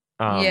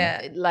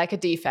like a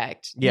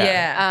defect.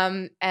 Yeah.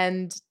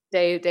 And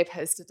they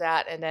posted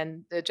that, and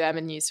then the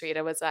German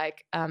newsreader was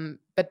like,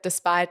 but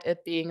despite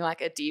it being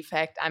like a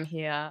defect, I'm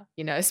here,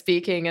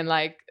 speaking and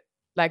like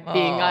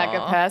being like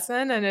a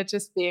person, and it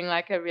just being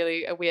like a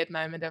weird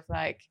moment of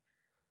like,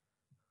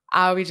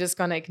 are we just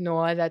going to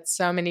ignore that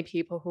so many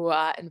people who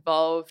are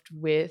involved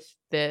with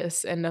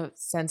this in the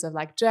sense of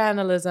like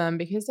journalism,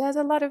 because there's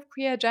a lot of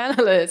queer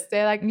journalists.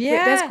 They're like,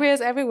 there's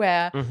queers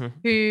everywhere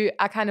who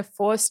are kind of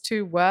forced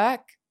to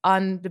work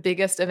on the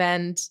biggest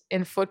event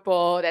in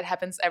football that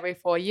happens every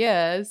 4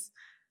 years.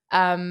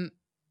 And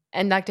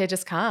like, they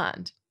just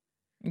can't.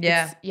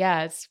 Yeah.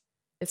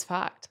 It's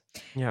fucked.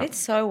 Yeah. It's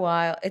so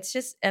wild. It's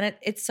just, and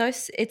it's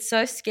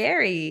so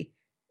scary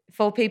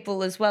for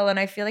people as well. And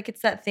I feel like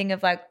it's that thing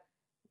of like,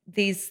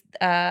 these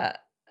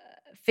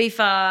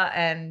FIFA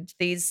and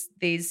these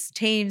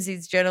teams,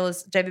 these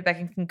journalists, David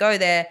Beckham can go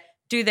there,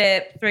 do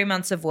their 3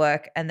 months of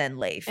work, and then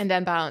leave, and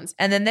then bounce,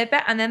 and then they're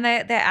back, and then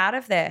they're out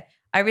of there.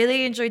 I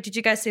really enjoyed. Did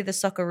you guys see the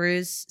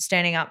Socceroos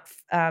standing up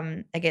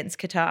against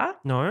Qatar?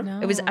 No.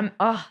 It was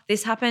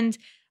this happened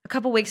a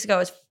couple weeks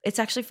ago. It's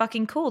actually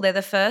fucking cool. They're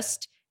the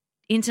first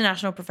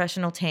international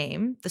professional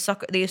team,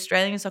 the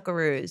Australian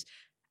Socceroos,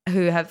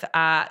 who have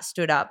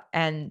stood up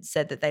and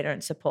said that they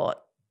don't support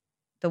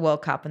the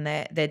World Cup, and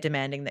they're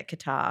demanding that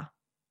Qatar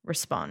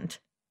respond.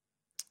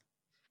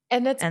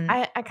 And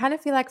I kind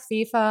of feel like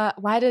FIFA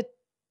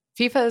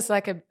is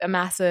like a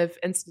massive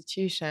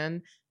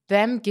institution.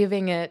 Them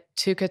giving it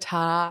to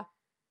Qatar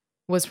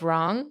was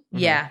wrong.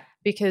 Yeah.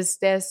 Because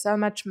there's so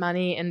much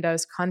money in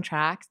those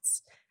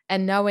contracts,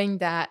 and knowing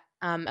that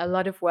a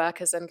lot of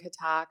workers in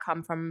Qatar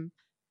come from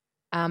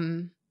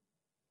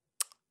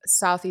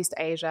Southeast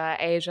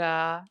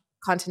Asia,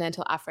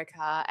 continental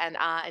Africa, and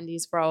are in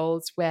these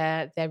roles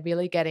where they're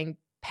really getting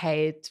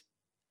paid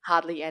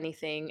hardly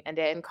anything, and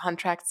they're in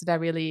contracts that are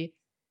really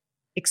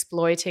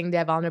exploiting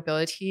their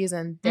vulnerabilities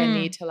and their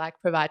need to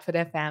like provide for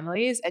their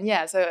families. And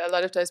so a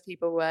lot of those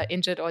people were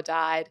injured or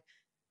died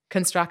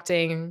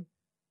constructing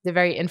the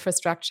very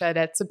infrastructure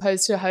that's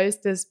supposed to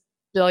host this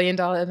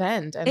billion-dollar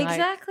event. And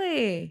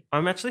exactly.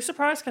 I'm actually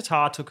surprised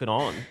Qatar took it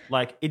on.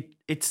 Like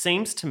it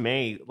seems to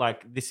me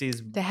like this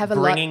is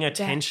bringing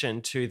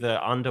attention to the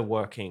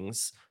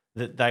underworkings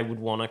that they would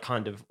want to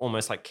kind of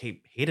almost like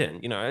keep hidden.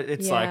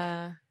 It's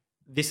like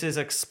this is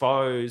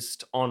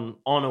exposed on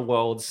a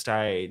world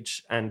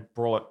stage and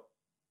brought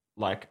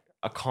like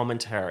a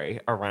commentary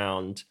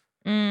around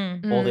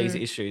all these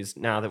issues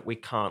now that we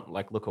can't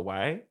like look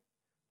away.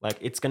 Like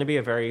it's going to be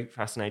a very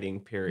fascinating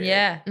period.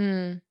 Yeah.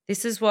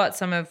 This is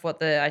what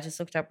I just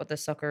looked up what the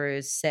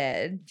Socceroos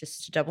said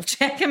just to double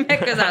check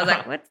because I was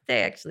like, what did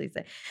they actually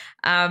say?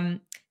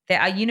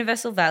 There are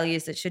universal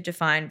values that should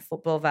define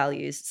football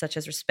values such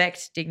as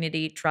respect,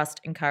 dignity,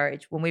 trust, and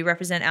courage. When we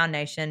represent our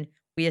nation,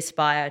 we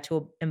aspire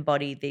to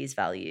embody these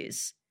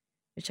values,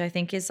 which I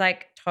think is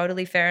like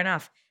totally fair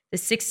enough. The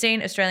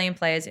 16 Australian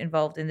players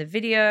involved in the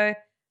video,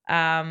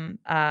 blah,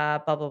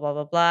 blah, blah,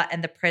 blah, blah,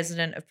 and the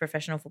president of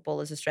Professional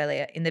Footballers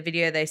Australia. In the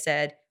video, they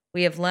said,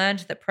 "We have learned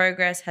that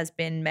progress has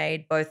been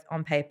made both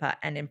on paper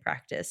and in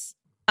practice."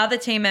 Other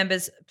teams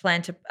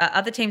plan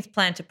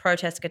to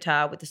protest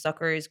Qatar, with the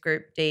Socceroos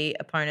Group D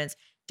opponents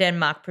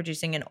Denmark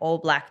producing an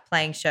all-black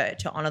playing shirt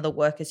to honour the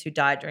workers who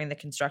died during the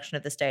construction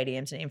of the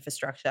stadiums and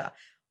infrastructure,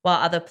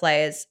 while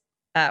players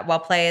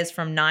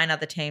from 9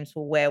 other teams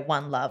will wear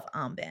One Love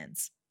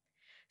armbands.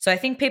 So I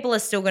think people are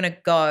still going to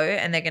go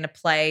and they're going to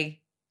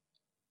play.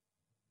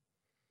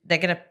 They're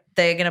going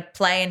to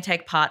play and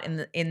take part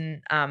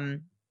in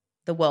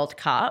the World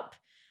Cup,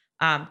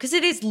 because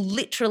it is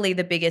literally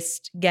the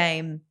biggest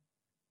game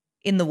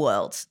in the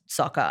world,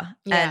 soccer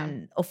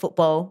or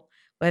football,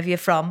 wherever you're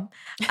from.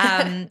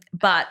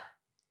 But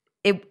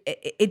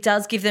it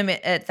does give them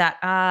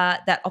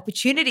that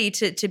opportunity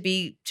to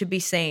be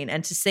seen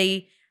and to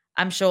see.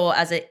 I'm sure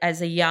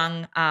as a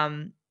young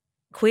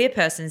queer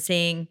person,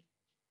 seeing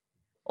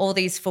all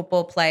these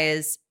football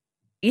players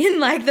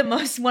in like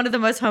one of the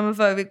most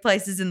homophobic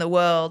places in the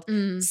world,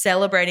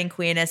 celebrating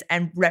queerness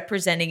and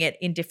representing it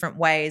in different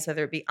ways,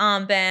 whether it be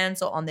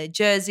armbands or on their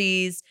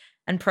jerseys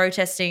and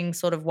protesting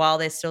sort of while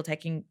they're still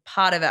taking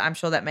part of it. I'm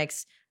sure that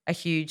it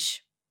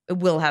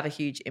will have a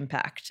huge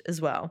impact as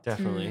well.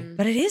 Definitely.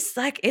 But it is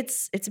like,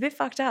 it's a bit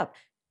fucked up.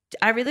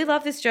 I really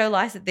love this Joe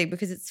Lycett thing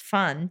because it's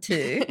fun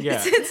too.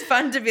 Yeah. It's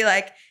fun to be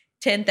like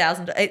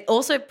 $10,000. It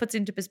also puts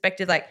into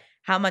perspective like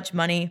how much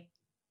money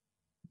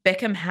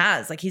Beckham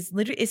has. Like is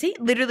he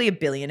literally a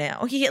billionaire?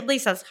 Or he at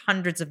least has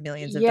hundreds of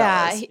millions of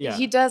dollars.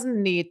 He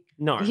doesn't need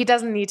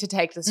to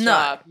take this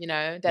job,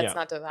 that's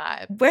not the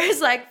vibe. Whereas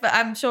like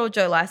I'm sure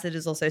Joe Lycett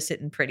is also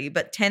sitting pretty,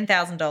 but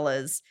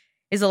 $10,000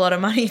 is a lot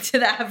of money to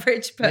the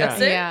average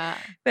person. Yeah.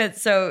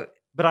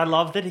 But I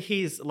love that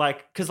he's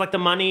like, because like the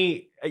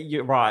money,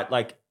 you're right,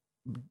 like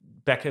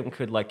Beckham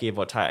could like give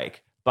or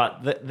take,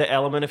 but the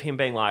element of him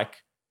being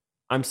like,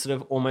 I'm sort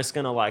of almost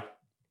going to like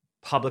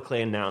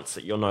publicly announce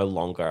that you're no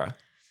longer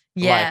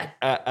like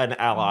an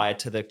ally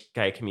to the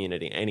gay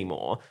community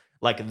anymore.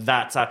 Like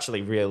that's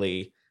actually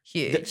really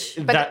huge.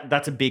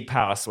 That's a big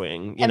power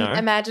swing, you know?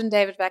 Imagine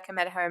David Beckham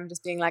at home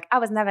just being like, I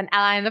was never an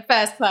ally in the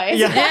first place.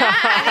 Yeah. And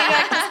he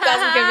like just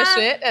doesn't give a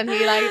shit and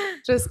he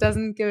like just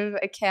doesn't give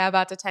a care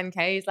about the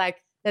 10K. He's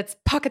like, that's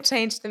pocket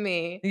change to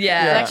me.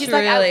 Yeah, like,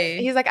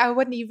 he's like, I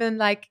wouldn't even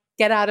like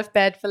get out of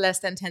bed for less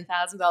than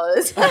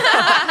 $10,000.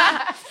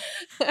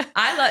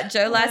 I like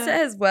Joe Lycett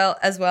as well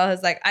as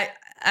like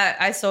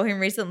I saw him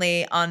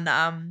recently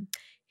on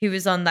he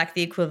was on like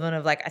the equivalent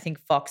of like I think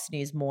Fox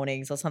News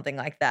Mornings or something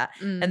like that.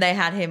 And they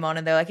had him on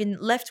and they're like, in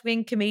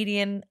left-wing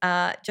comedian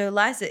Joe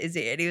Lycett is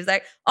here. And he was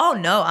like, oh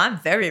no, I'm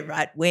very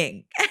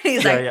right-wing. And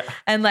he's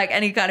and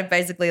he kind of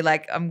basically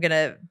like, I'm going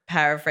to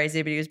paraphrase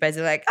it, but he was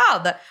basically like,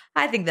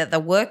 I think that the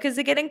workers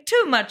are getting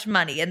too much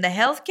money and the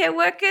healthcare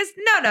workers,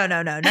 no. And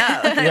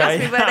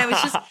it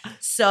was just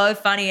so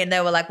funny. And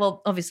they were like,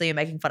 well, obviously you're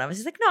making fun of us.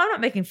 He's like, no, I'm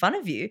not making fun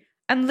of you.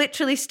 I'm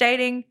literally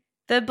stating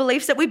the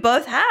beliefs that we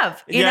both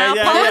have in our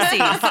policies.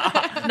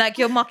 Like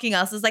you're mocking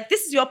us. It's like,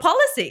 this is your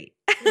policy.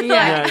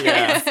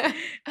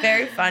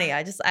 Very funny.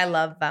 I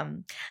love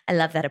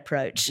that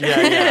approach.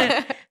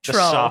 The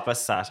sharper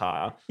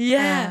satire.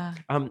 Yeah.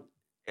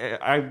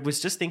 I was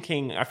just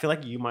thinking, I feel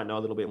like you might know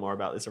a little bit more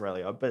about this,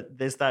 Aurelia, but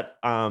there's that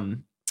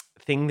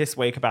thing this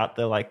week about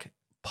the like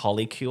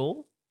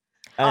polycule.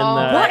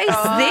 And what is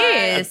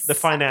this? The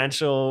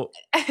financial.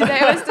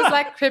 There was this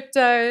like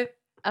crypto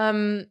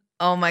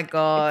oh my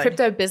God.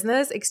 crypto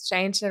business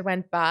exchange that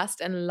went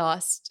bust and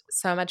lost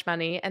so much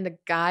money. And the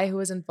guy who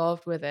was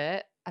involved with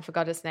it, I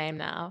forgot his name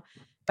now,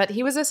 but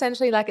he was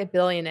essentially like a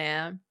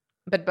billionaire,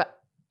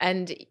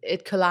 and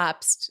it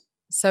collapsed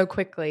so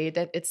quickly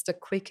that it's the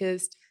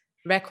quickest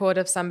record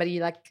of somebody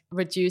like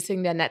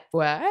reducing their net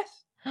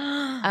worth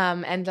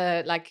and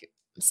the like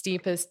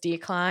steepest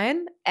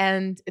decline.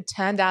 And it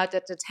turned out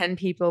that the 10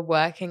 people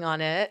working on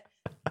it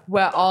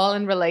were all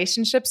in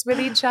relationships with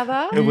each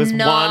other. It was one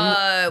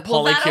polycule.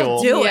 Well,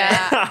 that'll do it.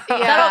 Yeah.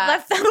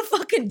 That'll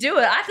fucking do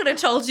it. I could have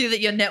told you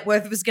that your net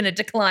worth was going to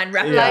decline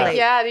rapidly.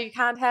 You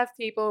can't have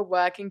people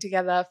working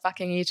together,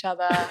 fucking each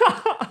other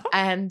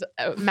and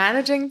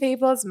managing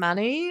people's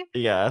money.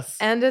 Yes.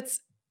 And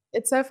it's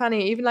so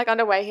funny. Even like on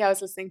the way here, I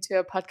was listening to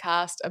a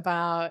podcast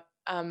about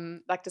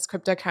like this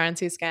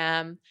cryptocurrency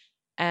scam.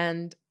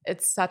 And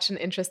it's such an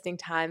interesting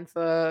time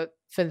for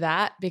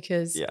that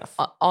because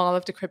all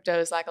of the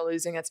cryptos like are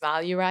losing its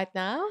value right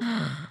now.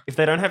 If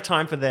they don't have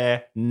time for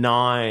their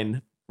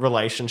 9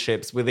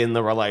 relationships within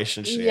the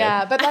relationship,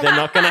 but like, they're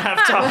not going to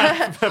have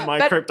time for my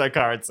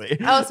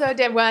cryptocurrency. Also,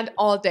 they weren't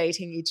all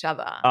dating each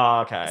other.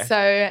 Oh, okay.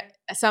 So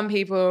some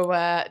people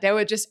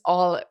were just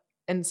all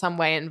in some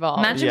way involved.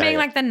 Imagine being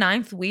like the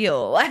 9th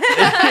wheel.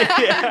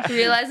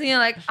 Realizing you're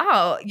like,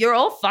 oh, you're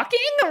all fucking?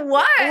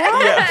 What?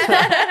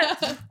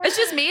 It's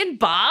just me and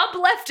Bob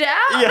left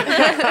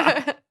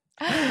out?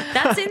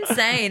 That's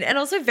insane. And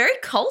also very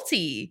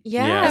culty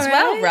as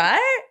well,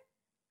 right?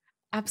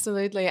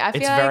 Absolutely. I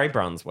feel it's very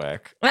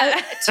Brunswick.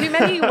 Too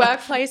many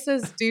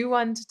workplaces do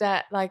want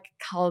that like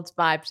cult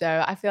vibe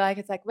though. I feel like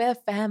it's like we're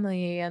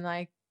family and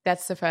like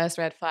that's the first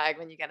red flag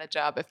when you get a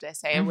job if they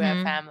say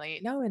we're family.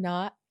 No, we're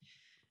not.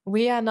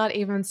 We are not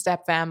even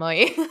step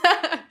family.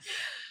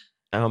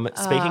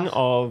 Speaking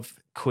of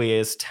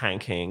queers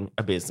tanking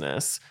a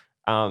business,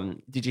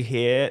 did you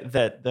hear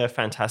that the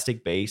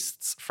Fantastic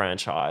Beasts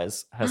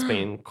franchise has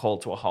been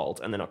called to a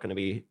halt and they're not going to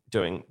be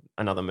doing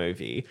another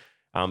movie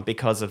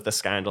because of the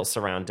scandal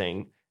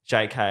surrounding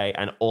JK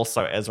and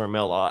also Ezra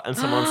Miller? And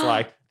someone's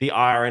like, the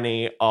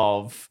irony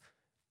of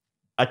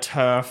a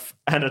TERF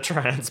and a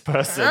trans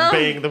person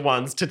being the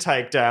ones to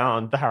take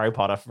down the Harry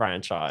Potter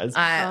franchise.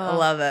 I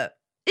love it.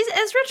 Is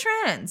Ezra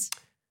trans?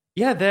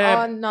 Yeah,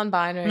 they're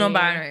non-binary.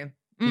 Non-binary.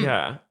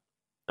 yeah.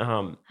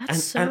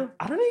 That's and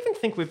I don't even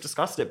think we've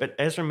discussed it, but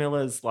Ezra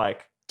Miller's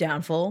like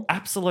Downfall.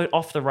 absolute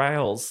off the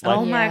rails. Like,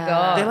 Oh my Yeah.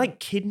 God. they like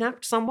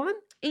kidnapped someone.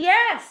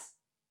 Yes.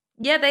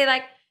 Yeah,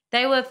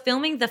 they were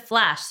filming The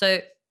Flash, so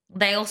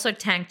they also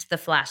tanked The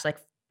Flash. Like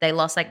they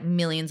lost like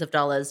millions of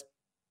dollars,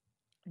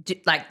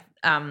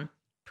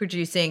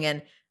 producing,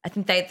 and I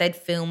think they'd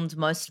filmed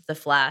most of The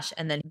Flash,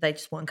 and then they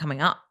just weren't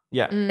coming up.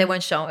 Yeah. They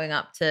weren't showing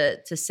up to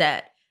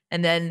set,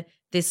 and then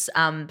this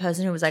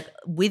person who was like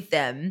with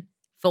them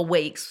for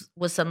weeks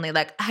was suddenly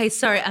like, "Hey,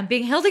 sorry, I'm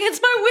being held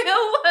against my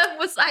will." It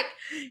was like,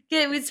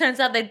 it turns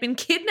out they'd been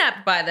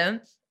kidnapped by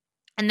them,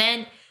 and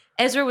then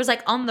Ezra was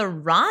like on the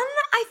run,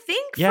 I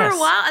think, for Yes. a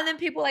while, and then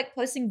people like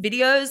posting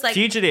videos like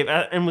Fugitive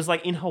and was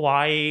like in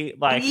Hawaii,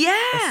 like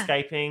Yeah.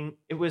 escaping.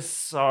 It was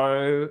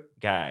so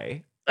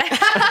gay.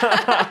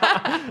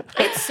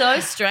 It's so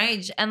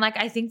strange. And like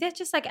I think they're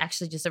just like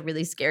actually just a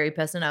really scary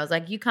person. I was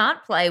like, you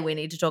can't play We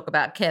Need to Talk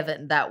About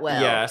Kevin that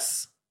well.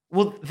 Yes.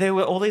 Well, there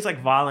were all these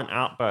like violent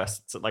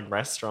outbursts at like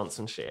restaurants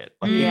and shit.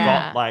 Like it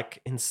Yeah. got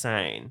like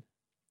insane.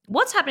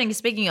 What's happening,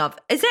 speaking of,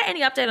 is there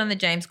any update on the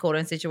James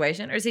Corden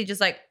situation? Or is he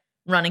just like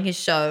running his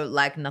show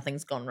like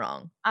nothing's gone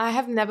wrong? I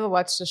have never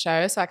watched the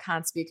show, so I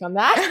can't speak on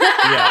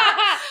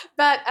that.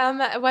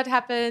 But what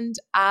happened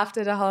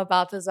after the whole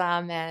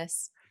Balthazar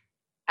mess?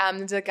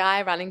 The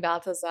guy running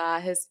Balthazar,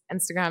 his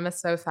Instagram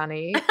is so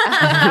funny.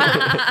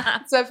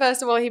 So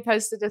first of all, he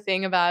posted a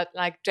thing about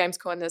like James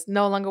Corden is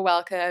no longer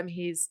welcome.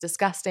 He's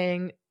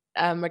disgusting,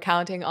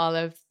 recounting all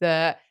of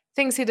the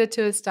things he did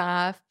to his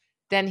staff.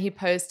 Then he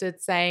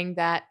posted saying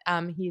that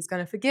he's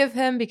going to forgive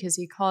him because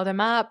he called him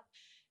up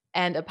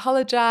and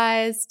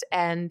apologized,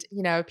 and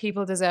you know,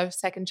 people deserve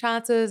second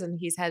chances, and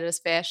he's had his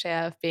fair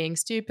share of being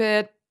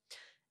stupid.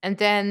 And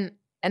then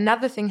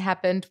another thing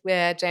happened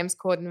where James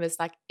Corden was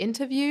like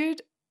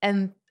interviewed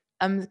and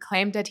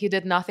claimed that he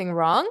did nothing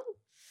wrong.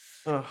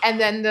 Ugh. And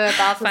then the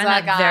Balthazar Find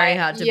that guy, very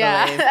hard to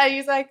believe. and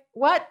he's like,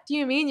 "What do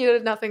you mean you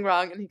did nothing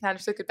wrong?" And he kind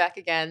of took it back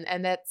again.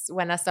 And that's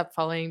when I stopped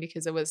following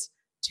because it was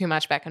too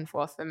much back and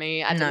forth for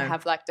me. I No. didn't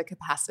have like the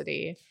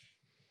capacity.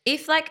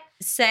 If like,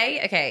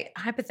 say, okay,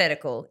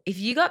 hypothetical, if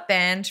you got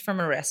banned from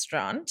a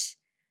restaurant,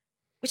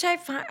 which I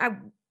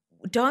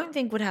don't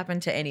think would happen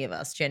to any of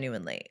us,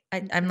 genuinely.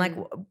 I'm like,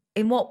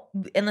 in what,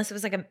 unless it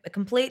was like a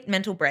complete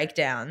mental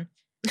breakdown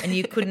and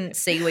you couldn't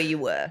see where you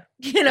were.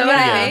 You know what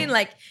I Yeah. mean?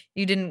 Like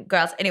you didn't go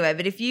out. Anyway,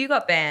 but if you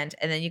got banned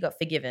and then you got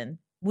forgiven,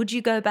 would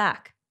you go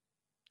back?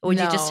 Or would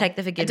you just No. take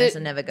the forgiveness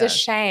and never go? The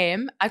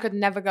shame, I could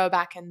never go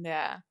back in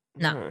there.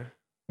 No.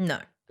 No.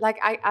 Like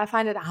I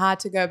find it hard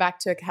to go back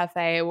to a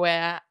cafe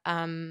where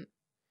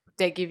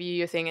they give you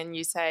your thing and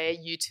you say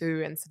you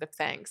too instead of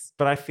thanks.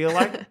 But I feel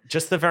like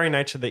just the very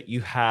nature that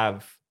you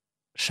have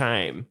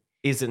shame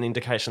is an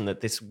indication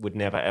that this would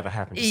never ever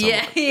happen to someone.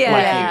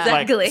 Yeah,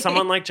 exactly. Like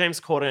someone like James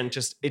Corden,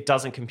 just it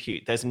doesn't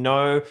compute. There's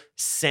no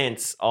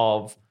sense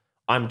of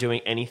I'm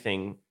doing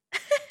anything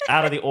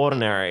out of the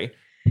ordinary.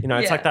 You know,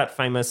 it's Yeah. like that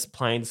famous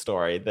plane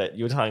story that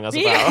you were telling us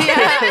about.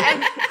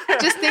 Yeah,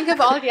 and just think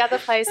of all the other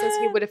places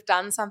he would have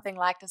done something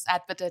like this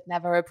at, but it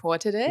never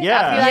reported it. Yeah.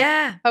 I feel like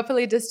Yeah.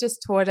 hopefully this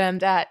just taught him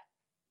that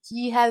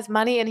he has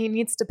money and he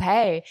needs to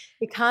pay.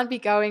 He can't be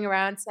going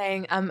around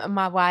saying,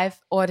 my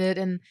wife ordered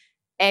an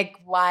egg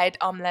white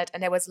omelet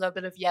and there was a little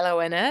bit of yellow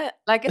in it.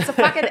 Like, it's a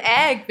fucking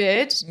egg,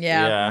 bitch.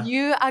 Yeah.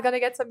 You are going to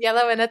get some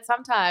yellow in it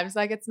sometimes.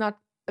 Like, it's not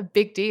a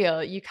big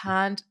deal. You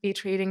can't be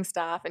treating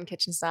staff and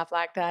kitchen staff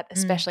like that,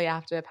 especially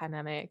after a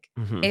pandemic.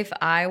 Mhm. If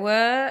I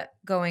were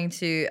going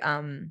to,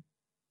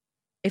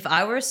 if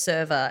I were a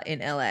server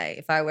in LA,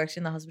 if I worked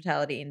in the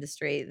hospitality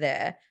industry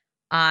there,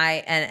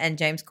 and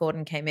James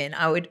Corden came in,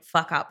 I would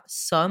fuck up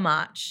so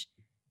much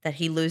that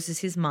he loses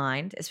his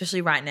mind,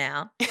 especially right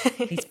now.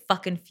 He's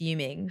fucking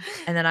fuming.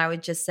 And then I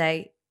would just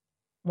say,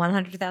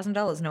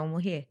 $100,000, no one will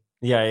hear.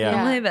 Yeah, yeah. No one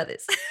Yeah. will hear about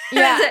this.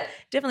 Yeah. It's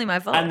definitely my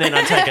fault. And then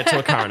I take it to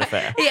a current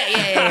affair. Yeah,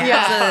 Yeah.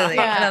 absolutely.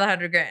 Yeah. Another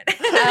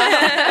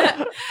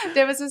 $100,000.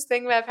 There was this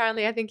thing where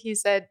apparently I think he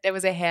said there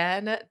was a hair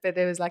in it, but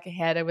there was like a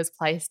hair that was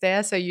placed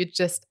there. So you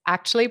just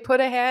actually put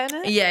a hair in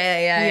it.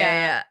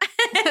 Yeah.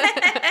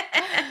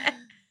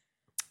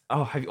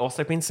 Oh, have you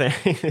also been seeing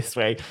this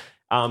week?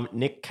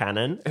 Nick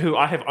Cannon, who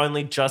I have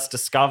only just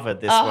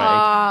discovered this week.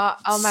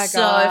 Oh my So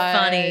god.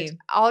 funny.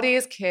 All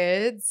these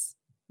kids,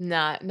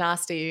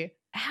 nasty.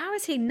 How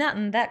is he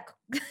nutting that?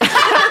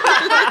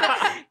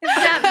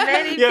 that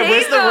many Yeah,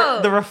 where's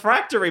people? the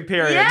refractory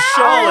period? Yeah.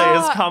 Surely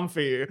has come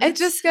for you. It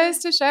just goes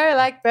to show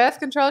like birth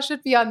control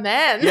should be on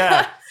men.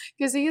 Yeah.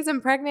 Because he is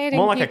impregnating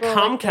More like a people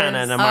cum with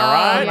cannon, this. am Oh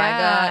I right? my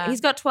Yeah. god,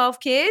 he's got 12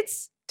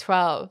 kids.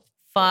 12.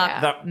 Fuck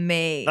Yeah. That-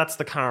 me. That's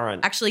the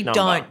current. Actually, number.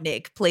 don't,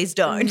 Nick. Please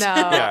don't. No,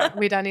 Yeah.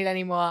 we don't need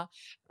any more.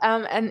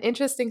 An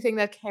interesting thing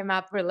that came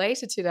up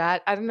related to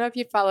that, I don't know if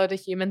you follow the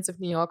Humans of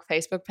New York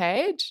Facebook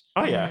page.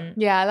 Oh, yeah. Mm.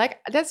 Yeah, like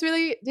that's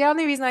really the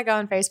only reason I go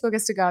on Facebook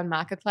is to go on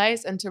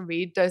Marketplace and to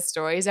read those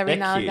stories every They're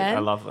now cute. and then. I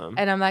love them.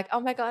 And I'm like,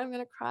 oh my God, I'm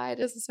going to cry.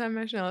 This is so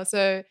emotional.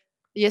 So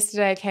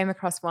yesterday I came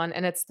across one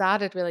and it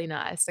started really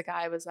nice. The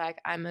guy was like,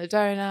 I'm a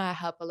donor. I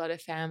help a lot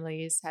of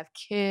families have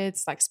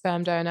kids, like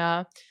sperm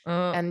donor.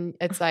 And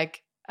it's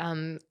like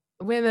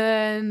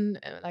women,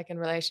 like in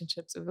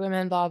relationships with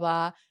women, blah,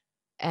 blah.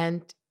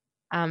 And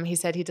he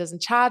said he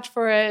doesn't charge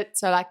for it.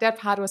 So like that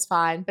part was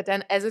fine. But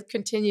then as it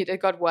continued,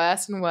 it got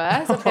worse and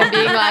worse. Of him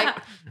being like,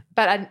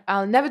 but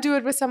I'll never do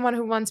it with someone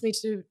who wants me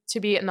to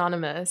be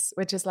anonymous,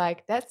 which is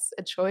like, that's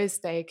a choice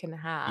they can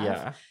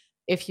have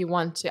if you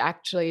want to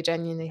actually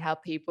genuinely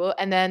help people.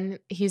 And then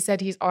he said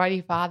he's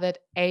already fathered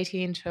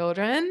 18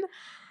 children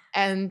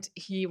and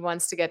he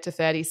wants to get to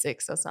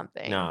 36 or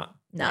something. No,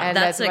 and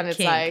that's a kink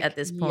like, at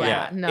this point.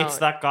 Yeah, no. It's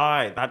that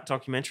guy, that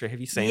documentary.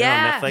 Have you seen it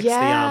on Netflix?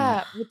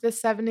 Yeah, with the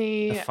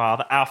 70.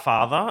 Our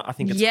Father, I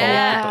think it's called.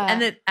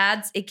 And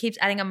it keeps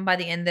adding up. And by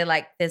the end, they're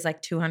like, there's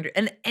like 200.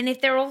 And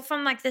if they're all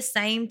from like the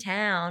same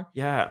town.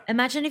 Yeah.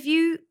 Imagine if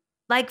you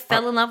like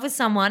fell in love with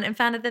someone and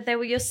found out that they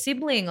were your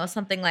sibling or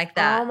something like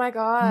that. Oh my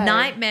God.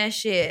 Nightmare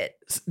shit.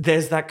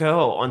 There's that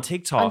girl on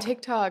TikTok.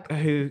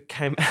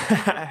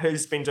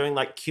 Who's been doing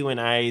like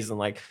Q&As and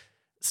like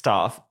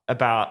stuff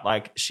about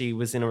like she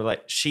was in a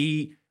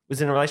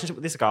relationship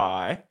with this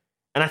guy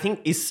and I think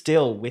is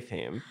still with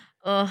him.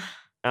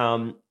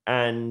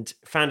 And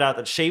found out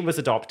that she was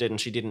adopted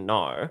and she didn't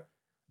know.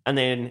 And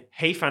then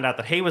he found out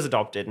that he was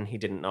adopted and he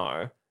didn't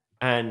know.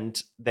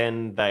 And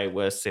then they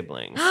were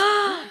siblings.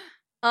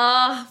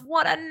 Oh,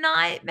 what a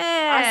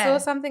nightmare. I saw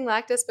something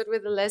like this, but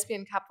with a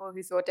lesbian couple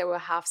who thought they were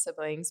half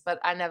siblings, but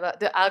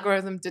the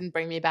algorithm didn't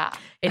bring me back.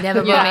 It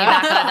never brought me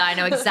back either. I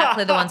know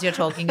exactly the ones you're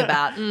talking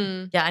about.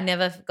 Yeah, I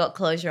never got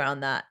closure on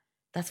that.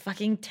 That's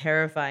fucking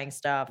terrifying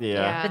stuff.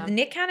 Yeah. But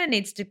Nick kind of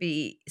needs to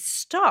be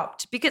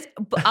stopped because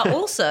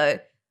also,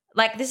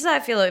 like, this is how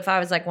I feel if I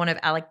was like one of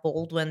Alec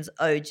Baldwin's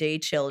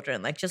OG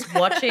children, like just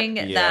watching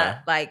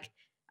that, like,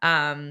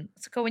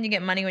 what's it called when you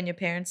get money when your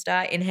parents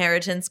die?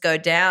 Inheritance go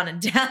down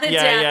and down and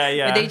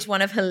down with each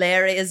one of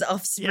Hilaria's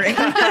offspring.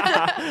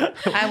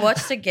 I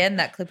watched again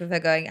that clip of her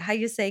going, how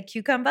you say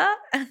cucumber?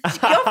 You're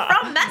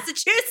from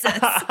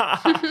Massachusetts.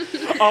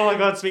 Oh my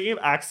God, speaking of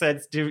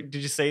accents, did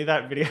you see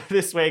that video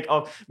this week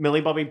of Millie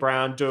Bobby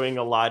Brown doing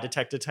a lie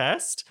detector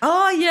test?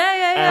 Oh,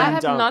 yeah. And, I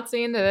have not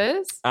seen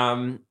this.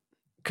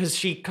 Because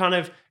she kind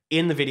of,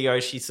 in the video,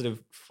 she sort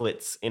of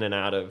flits in and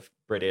out of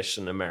British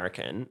and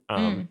American.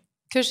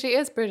 Because she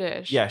is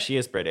British. Yeah, she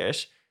is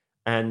British.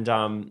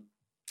 And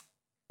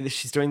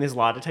she's doing this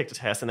lie detector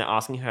test and they're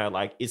asking her,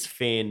 like, is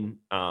Finn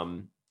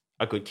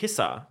a good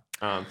kisser?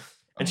 And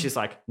she's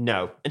like,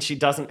 no. And she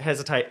doesn't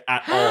hesitate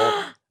at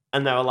all.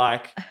 And they were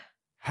like,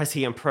 has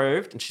he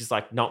improved? And she's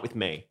like, not with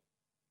me.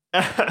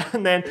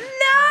 And then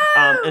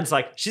and it's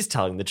like, she's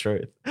telling the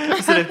truth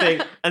sort of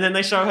thing. And then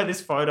they show her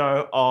this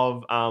photo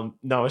of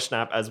Noah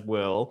Schnapp as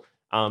Will.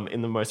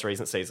 In the most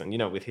recent season, you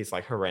know, with his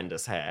like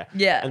horrendous hair.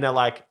 Yeah. And they're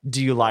like,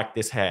 do you like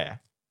this hair?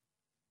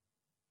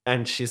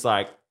 And she's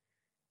like,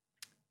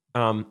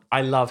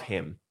 I love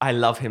him. I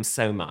love him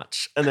so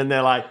much. And then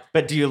they're like,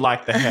 but do you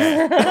like the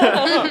hair?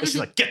 And she's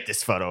like, get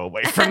this photo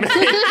away from me.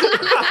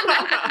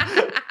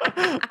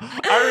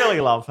 I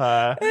really love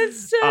her.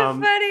 It's so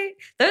funny.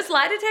 Those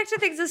lie detector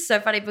things are so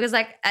funny because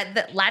like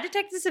the lie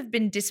detectors have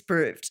been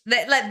disproved.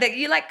 That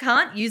you like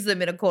can't use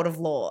them in a court of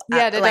law.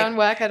 Yeah, they don't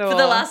work at all for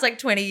the last like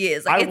 20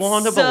 years. Like, I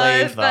want to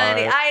believe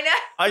funny. though. I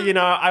know. You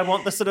know, I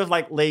want the sort of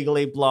like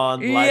Legally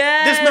Blonde, like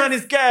this man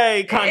is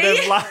gay kind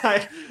of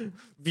like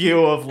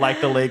view of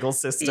like the legal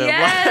system.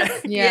 Yes,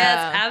 like,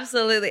 yes,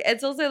 absolutely.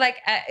 It's also like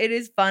it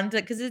is fun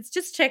because it's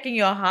just checking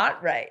your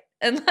heart rate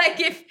and like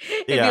if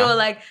you're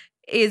like,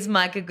 is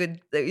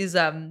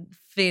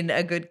Finn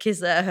a good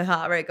kisser? Her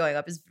heart rate going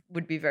up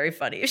would be very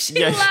funny if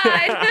she lied.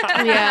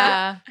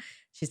 Yeah.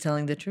 She's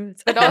telling the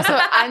truth. But also,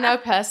 I know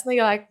personally,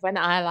 like when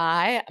I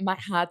lie, my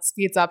heart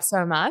speeds up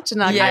so much and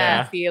like I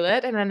can feel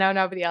it. And I know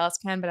nobody else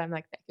can, but I'm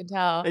like, they can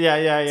tell.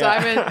 Yeah. So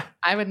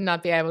I would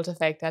not be able to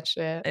fake that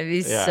shit. It'd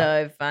be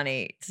so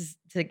funny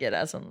to get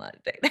us on lie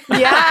detector.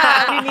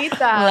 Yeah, we need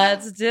that.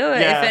 Let's do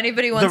it. Yeah. If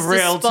anybody wants to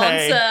sponsor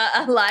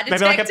a lie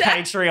detector. Maybe like a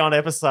Patreon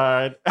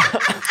episode.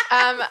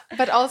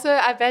 But also,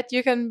 I bet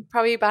you can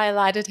probably buy a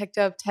lie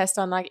detector test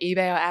on like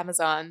eBay or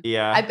Amazon.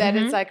 Yeah. I bet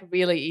it's like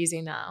really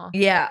easy now.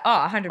 Yeah.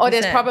 Oh, 100%. Or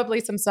there's probably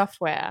some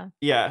software.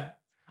 Yeah.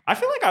 I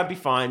feel like I'd be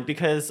fine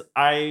because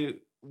I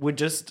would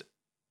just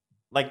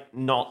like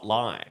not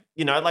lie.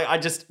 You know, like I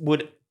just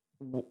would,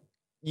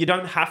 you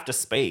don't have to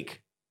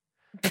speak.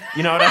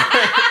 You know what I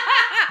mean?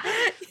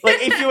 Like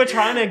if you were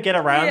trying to get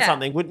around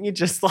something, wouldn't you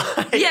just like...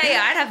 Yeah,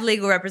 I'd have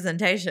legal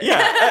representation.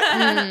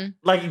 Yeah.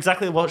 Like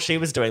exactly what she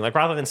was doing. Like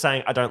rather than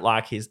saying, I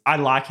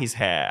like his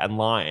hair and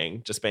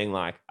lying, just being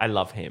like, I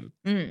love him.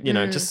 You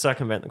know, just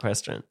circumvent the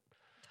question.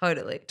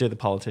 Totally. Do the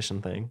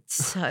politician thing.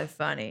 So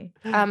funny.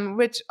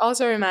 Which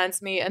also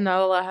reminds me,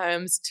 Enola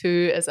Holmes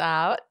 2 is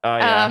out. Oh,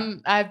 yeah.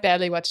 I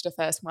barely watched the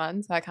first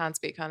one, so I can't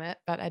speak on it,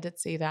 but I did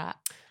see that.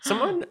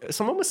 Someone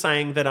was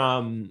saying that,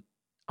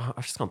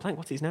 I've just gone blank.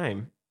 What's his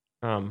name?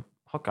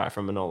 Hot guy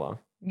from Enola.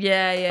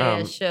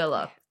 Yeah.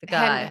 Sherlock, the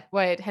guy.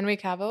 Henry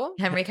Cavill?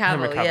 Henry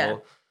Cavill, yeah.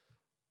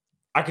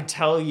 I could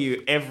tell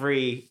you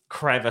every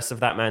crevice of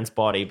that man's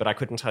body, but I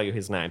couldn't tell you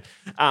his name.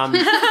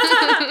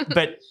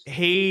 But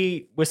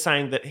he was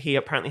saying that he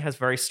apparently has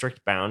very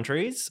strict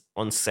boundaries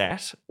on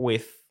set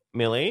with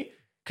Millie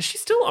because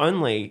she's still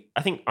only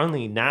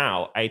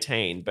now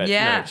 18. But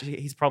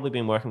he's probably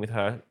been working with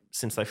her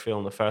since they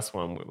filmed the first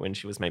one when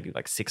she was maybe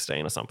like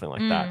 16 or something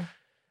like that.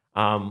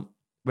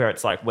 Where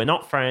it's like, we're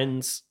not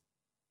friends.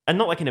 And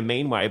not like in a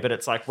mean way, but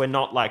it's like we're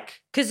not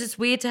like... Because it's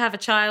weird to have a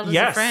child as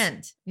a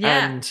friend.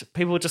 Yeah. And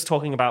people were just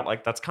talking about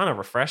like that's kind of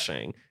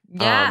refreshing.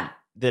 Yeah.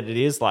 That it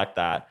is like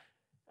that.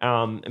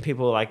 And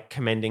people were like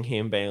commending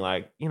him being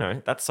like, you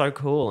know, that's so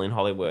cool in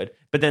Hollywood.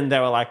 But then they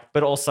were like,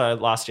 but also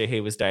last year he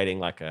was dating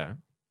like a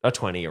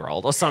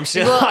 20-year-old or some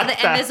shit like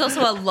that. And there's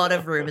also a lot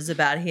of rumors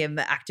about him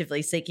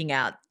actively seeking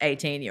out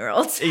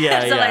 18-year-olds.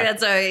 Yeah, like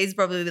that. So he's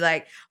probably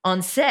like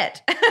on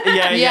set.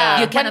 Yeah.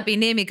 You cannot be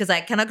near me because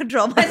I cannot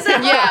control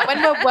myself. Yeah, when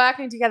we're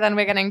working together and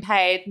we're getting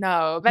paid,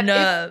 no. But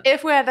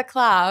if we're at the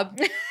club,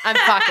 I'm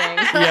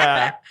fucking.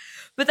 Yeah.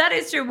 But that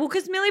is true. Well,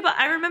 because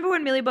I remember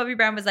when Millie Bobby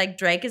Brown was like,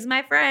 Drake is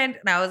my friend.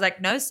 And I was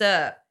like, no,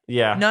 sir.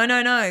 Yeah.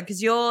 No,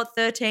 because you're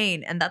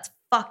 13 and that's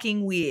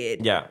fucking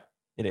weird. Yeah.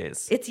 It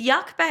is. It's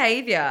yuck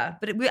behavior.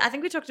 But I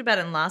think we talked about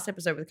it in the last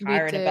episode with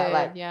Kyron about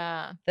like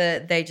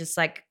they just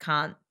like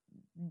can't.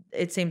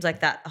 It seems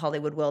like that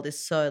Hollywood world is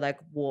so like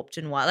warped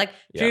and wild. Like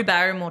Drew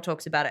Barrymore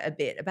talks about it a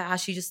bit, about how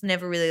she just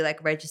never really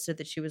like registered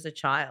that she was a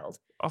child.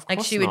 Of like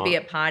course she would not. be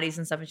at parties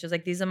and stuff and she was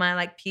like, these are my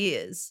like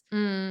peers.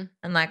 And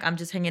like I'm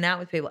just hanging out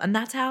with people. And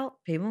that's how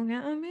people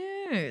get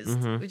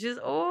amused, which is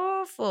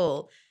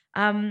awful.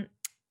 I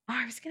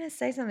was gonna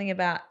say something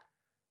about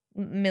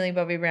Millie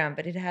Bobby Brown,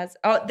 but it has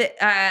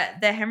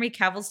the Henry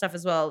Cavill stuff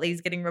as well. He's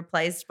getting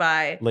replaced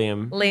by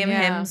Liam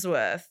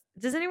Hemsworth.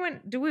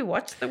 Do we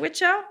watch The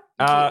Witcher?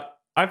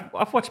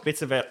 I've watched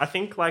bits of it. I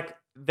think like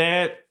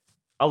a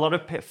lot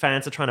of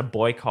fans are trying to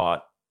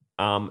boycott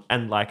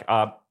and like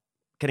are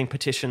getting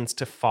petitions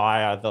to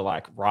fire the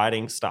like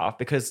writing staff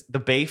because the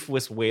beef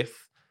was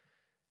with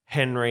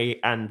Henry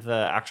and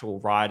the actual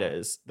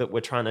writers that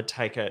were trying to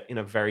take it in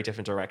a very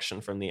different direction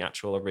from the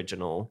actual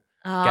original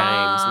games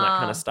and that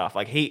kind of stuff.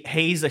 Like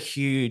he's a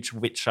huge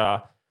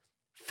Witcher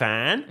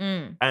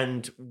fan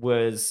and it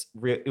was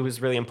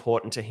really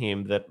important to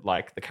him that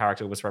like the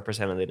character was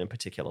represented in a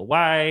particular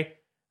way.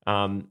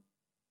 And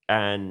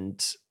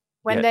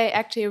when they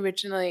actually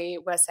originally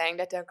were saying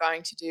that they're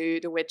going to do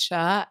The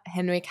Witcher,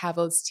 Henry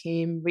Cavill's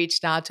team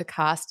reached out to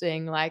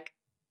casting like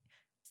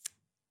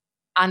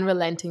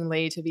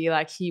unrelentingly to be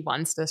like, he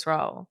wants this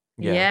role.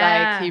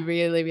 Yeah. Like he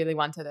really, really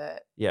wanted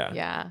it. Yeah.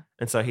 Yeah.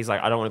 And so he's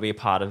like, I don't want to be a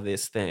part of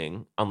this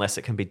thing unless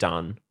it can be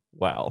done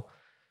well.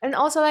 And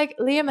also like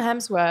Liam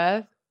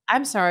Hemsworth,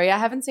 I'm sorry, I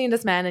haven't seen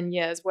this man in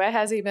years. Where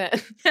has he been?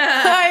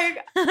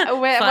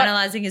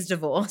 Finalizing his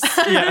divorce.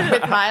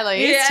 With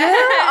Miley. Yeah. Still?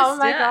 Oh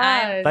my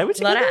God. They were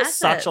together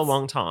such a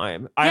long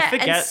time. I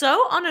forget. And so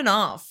on and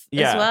off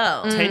as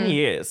well. 10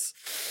 years.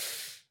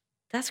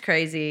 That's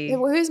crazy. Yeah,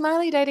 well, who's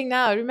Miley dating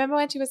now? Remember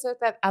when she was with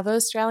that other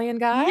Australian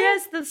guy?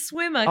 Yes, the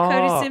swimmer,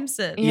 Cody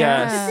Simpson.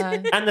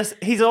 Yes. And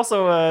he's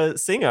also a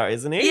singer,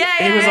 isn't he? Yeah,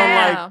 he was on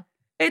like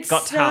it's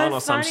Got so Talent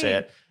or some funny.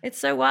 shit. It's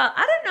so wild.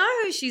 I don't know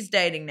who she's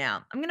dating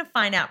now. I'm going to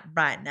find out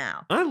right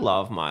now. I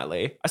love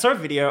Miley. I saw a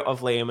video of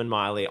Liam and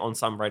Miley on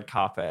some red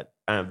carpet.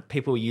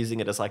 People were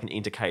using it as like an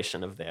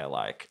indication of their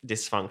like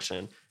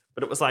dysfunction.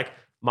 But it was like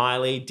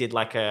Miley did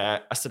like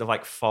a sort of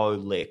like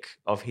faux lick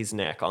of his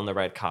neck on the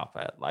red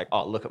carpet. Like,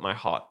 oh, look at my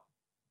hot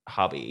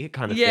hubby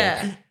kind of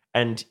thing.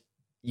 And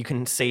you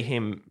can see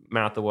him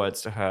mouth the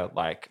words to her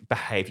like,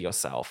 behave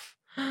yourself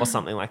or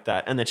something like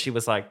that. And then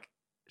she's like,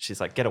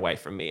 get away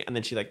from me. And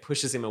then she like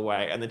pushes him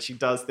away. And then she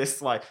does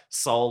this like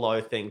solo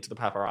thing to the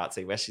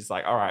paparazzi where she's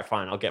like, all right,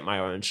 fine, I'll get my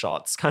own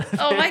shots kind of thing.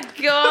 Oh my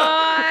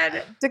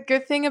God. The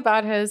good thing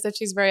about her is that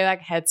she's very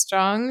like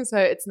headstrong. So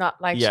it's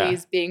not like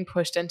she's being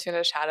pushed into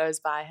the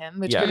shadows by him,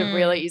 which could have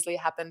really easily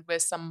happened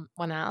with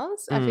someone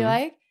else, I feel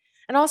like.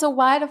 And also,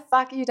 why the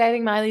fuck are you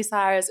dating Miley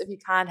Cyrus if you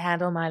can't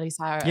handle Miley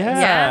Cyrus?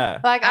 Yeah.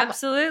 Like,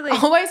 absolutely.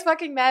 I'm always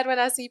fucking mad when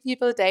I see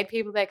people date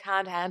people they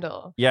can't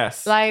handle.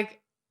 Yes. Like,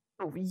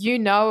 you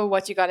know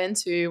what you got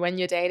into when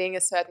you're dating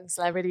a certain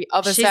celebrity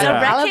of a She's certain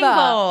a wrecking caliber.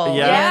 ball.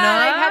 Yeah.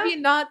 Like, have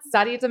you not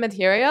studied the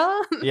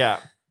material? Yeah.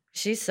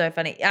 She's so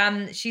funny.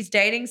 She's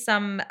dating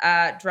some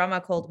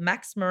drummer called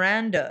Max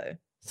Mirando.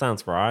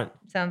 Sounds right.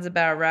 Sounds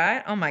about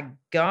right. Oh my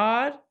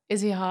God.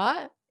 Is he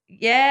hot?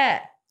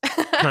 Yeah.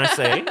 Can I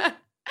see?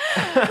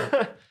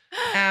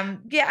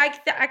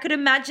 I could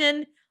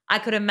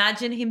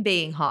imagine him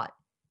being hot.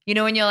 You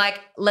know, when you're like,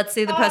 let's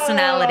see the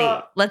personality.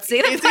 Let's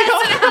see the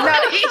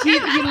personality.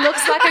 No, he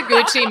looks like a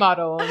Gucci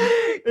model.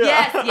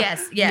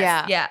 Yes.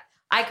 Yeah.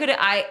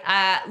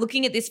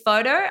 Looking at this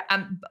photo,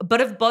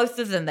 but of both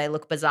of them, they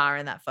look bizarre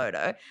in that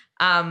photo.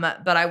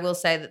 But I will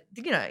say that,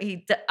 you know,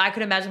 I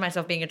could imagine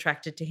myself being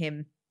attracted to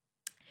him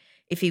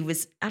if he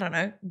was, I don't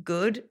know,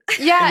 good.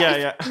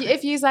 Yeah.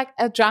 If he's like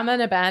a drummer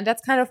in a band,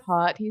 that's kind of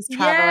hot. He's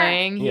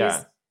traveling. He's,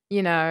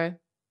 you know,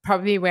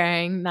 probably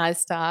wearing nice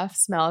stuff,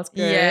 smells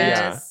good.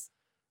 Yes.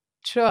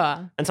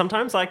 Sure. And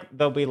sometimes like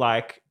there'll be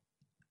like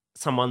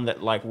someone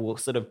that like will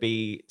sort of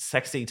be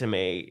sexy to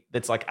me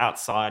that's like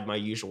outside my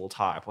usual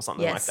type or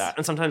something like Yes. that.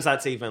 And sometimes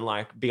that's even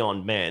like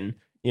beyond men.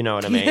 You know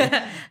what I mean?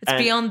 It's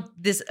beyond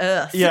this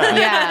earth. Yeah.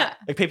 Yeah.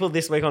 Like people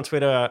this week on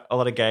Twitter, a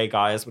lot of gay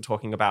guys were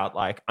talking about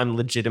like I'm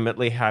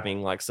legitimately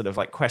having like sort of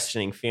like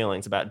questioning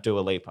feelings about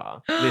Dua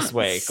Lipa this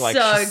week. Like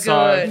So she's so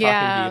good. fucking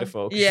Yeah.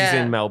 beautiful. 'Cause Yeah. She's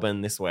in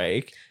Melbourne this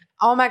week.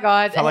 Oh my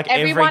God. Felt like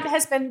Everyone every-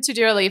 has been to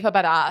Dua Lipa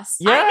but us.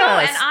 Yeah. I know,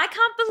 Yes. and I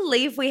can't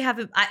believe we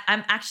haven't.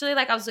 I'm actually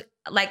like, I was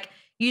like,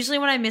 usually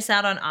when I miss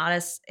out on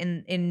artists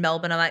in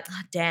Melbourne, I'm like,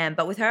 oh, damn.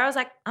 But with her, I was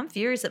like, I'm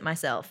furious at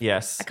myself.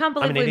 Yes. I can't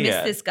I'm believe an we missed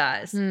idiot. this,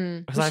 guys. Hmm.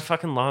 Because I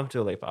fucking love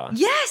Dua Lipa.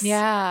 Yes.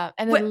 Yeah,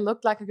 and Wait- it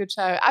looked like a good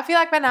show. I feel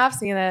like when I've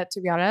seen it,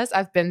 to be honest,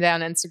 I've been there on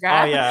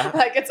Instagram. Oh, yeah.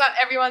 Like it's on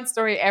everyone's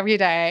story every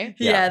day.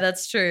 Yeah, Yeah.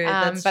 that's true.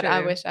 That's But true.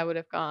 I wish I would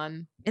have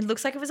gone. It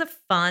looks like it was a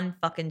fun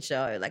fucking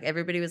show. Like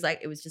everybody was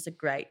like, it was just a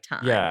great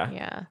time. Yeah.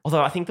 Yeah.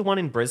 Although I think the one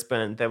in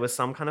Brisbane, there was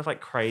some kind of like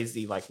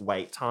crazy like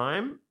wait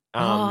time.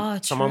 Oh,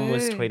 Someone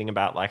was true. tweeting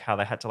about like how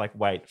they had to like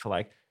wait for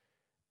like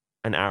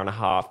an hour and a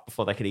half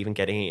before they could even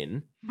get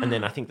in. And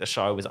then I think the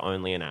show was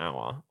only an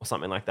hour or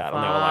something like that.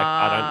 And they were like,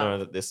 I don't know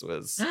that this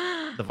was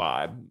the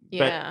vibe.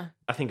 Yeah.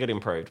 But I think it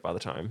improved by the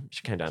time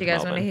she came down Do to you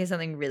guys want to Melbourne. hear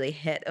something really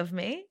hit of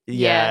me?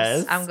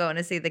 Yes. I'm going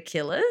to see The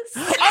Killers.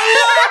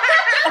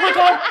 Oh my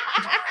God.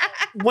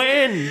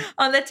 When?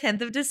 On the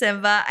 10th of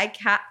December,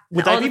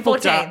 Would they on be the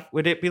booked 14th. out?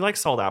 Would it be like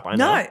sold out by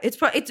No, now? it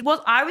was.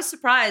 I was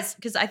surprised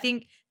because I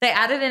think they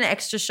added an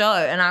extra show,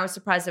 and I was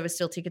surprised there were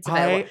still tickets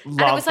available. I And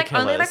it love was The like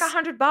only like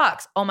Killers.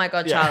 $100. Oh my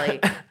god, Yeah. Charlie,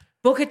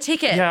 book a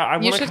ticket. Yeah, I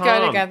want You to should come.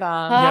 go together.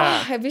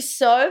 Yeah. Oh, it'd be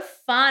so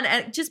fun,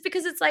 and just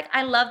because it's like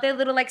I love their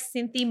little like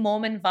synthy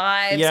Mormon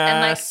vibes,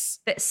 and like Yes.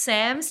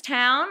 Sam's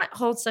Town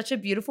holds such a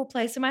beautiful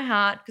place in my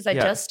heart because I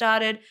Yeah. just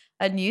started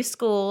a new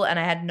school and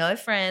I had no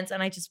friends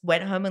and I just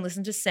went home and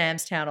listened to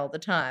Sam's Town all the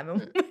time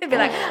and we'd be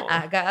like, Oh.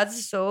 I got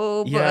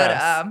sober, but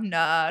Yes. I'm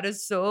not a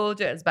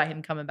soldier. It's about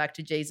him coming back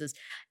to Jesus.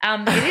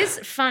 It is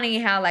funny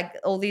how like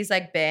all these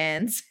like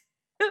bands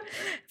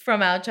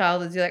from our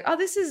childhoods, you're like, oh,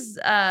 this is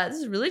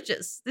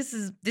religious. This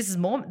is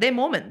they're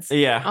Mormons.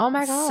 Yeah. Oh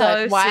my God.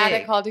 So Why are they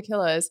sick. called the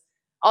Killers?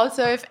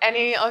 Also, if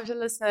any of the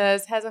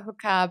listeners has a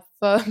hookup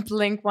for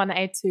Blink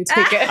 182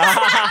 tickets,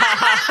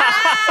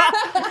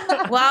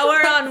 While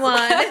we're on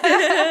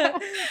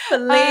one,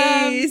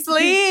 please.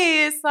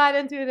 please slide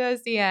into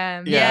those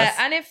DMs. Yes.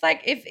 Yeah, and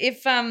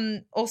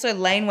if also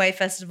Laneway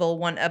Festival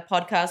want a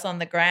podcast on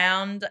the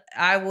ground,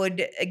 I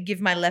would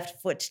give my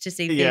left foot to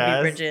see Phoebe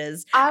Yes.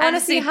 Bridges I want and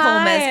to see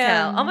Paul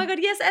Mescal. Haim. Oh my god,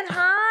 yes, and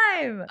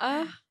Haim.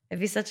 Ah, It'd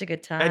be such a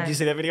good time. And did you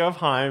see that video of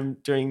Haim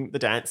doing the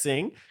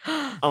dancing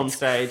on It's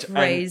stage? And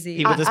crazy.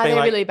 he would just are be they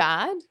like, really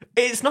bad?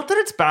 it's not that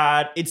it's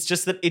bad. It's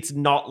just that it's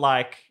not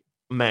like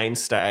main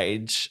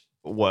stage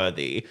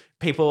worthy.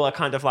 People are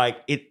kind of like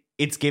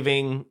it's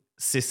giving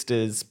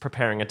sisters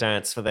preparing a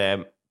dance for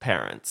their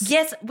parents.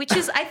 Yes, which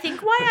is I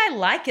think why I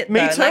like it. Me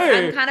though. Like,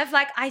 I'm too. kind of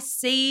like I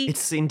see.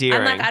 It's endearing.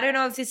 I'm like I don't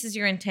know if this is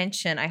your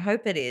intention. I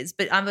hope it is,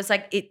 but I was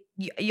like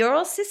you're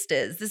all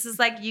sisters. This is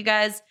like you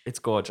guys, It's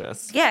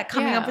gorgeous. yeah,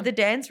 coming up Yeah. with a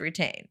dance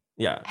routine.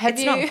 Yeah.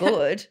 It's not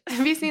good.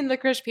 Have you seen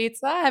Licorice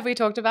Pizza? Have we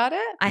talked about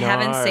it? I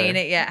haven't No. seen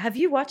it yet. Have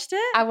you watched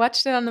it? I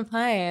watched it on the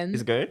plane.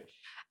 Is it good?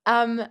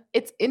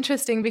 It's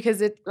interesting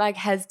because it like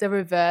has the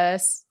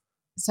reverse.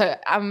 So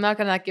I'm not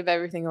gonna like give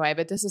everything away,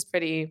 but this is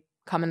pretty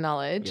common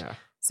knowledge. Yeah.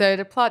 So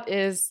the plot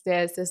is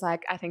there's this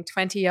like I think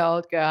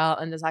 20-year-old girl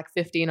and there's like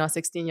 15 or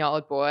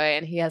 16-year-old boy,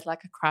 and he has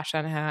like a crush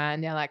on her,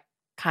 and they're like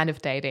kind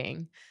of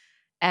dating.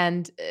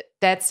 And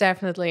that's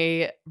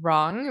definitely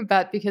wrong,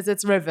 but because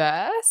it's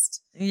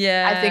reversed,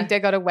 Yeah. I think they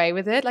got away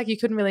with it. Like you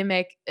couldn't really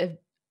make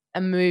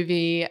a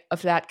movie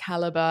of that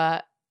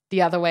caliber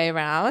the other way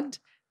around.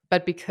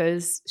 But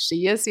because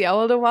she is the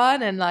older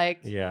one and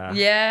like Yeah.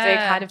 Yeah. they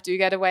kind of do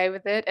get away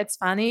with it. It's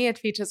funny. It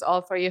features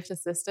all three of the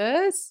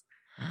sisters.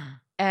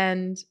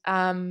 And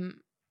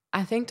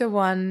I think the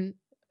one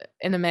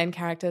in the main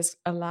character is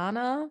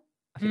Alana.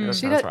 I think that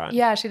She sounds right.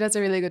 Yeah, she does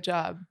a really good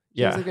job.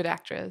 She's Yeah. a good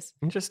actress.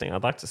 Interesting.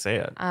 I'd like to see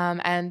it.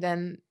 And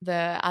then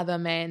the other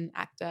main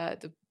actor,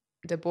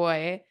 the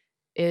boy,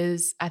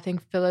 is I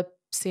think Philip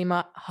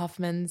Seymour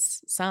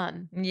Hoffman's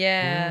son.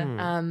 Yeah.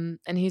 Mm.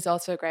 And he's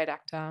also a great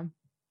actor.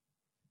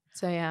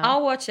 So yeah.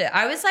 I'll watch it.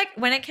 I was like,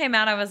 when it came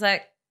out, I was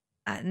like,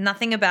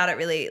 nothing about it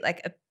really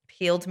like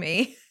appealed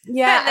me.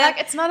 Yeah, And then-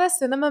 like it's not a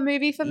cinema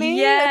movie for me.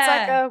 Yeah. It's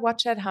like a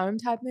watch at home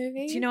type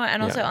movie. Do you know what?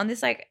 And also Yeah. on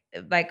this like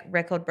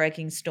record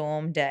breaking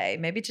storm day,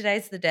 maybe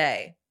today's the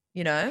day,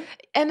 you know?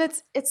 And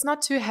it's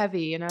not too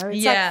heavy, you know. It's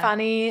Yeah. like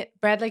funny.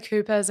 Bradley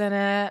Cooper's in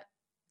it.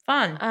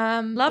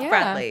 Fun. Love yeah.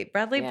 Bradley.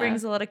 Bradley Yeah.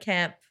 brings a lot of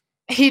camp.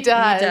 He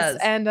does. does.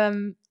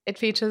 And it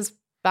features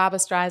Barbara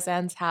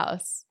Streisand's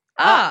house.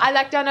 Ah. I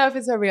like don't know if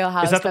it's a real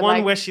house. Is that the but one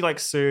like, where she like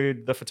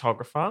sued the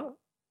photographer?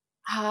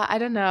 I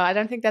don't know. I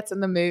don't think that's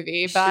in the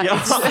movie, but Yeah.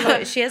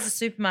 it's- She has a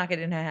supermarket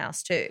in her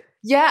house too.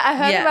 yeah, I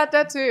heard Yeah. about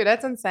that too.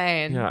 That's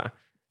insane. Yeah.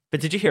 But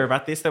did you hear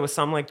about this? There was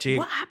some like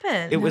What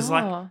happened? it was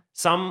like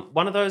No.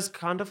 one of those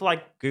kind of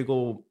like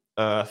Google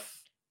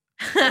Earth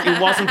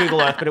It wasn't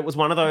Google Earth, but it was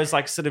one of those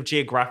like sort of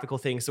geographical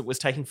things that was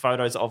taking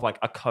photos of like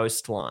a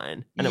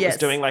coastline, and it was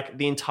doing like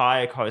the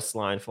entire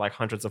coastline for like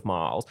hundreds of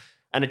miles,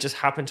 and it just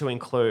happened to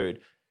include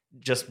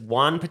just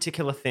one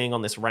particular thing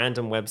on this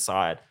random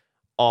website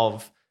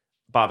of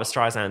Barbra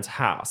Streisand's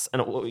house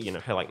and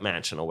her like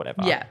mansion or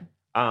whatever. Yeah.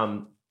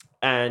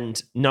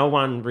 And no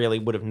one really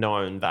would have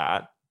known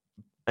that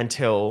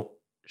until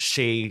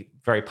she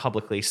very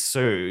publicly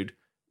sued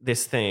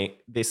this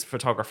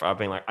photographer,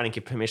 being like, I didn't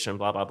give permission,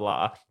 blah, blah,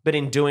 blah. But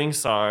in doing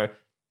so,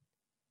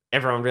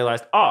 everyone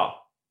realized,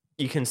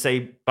 you can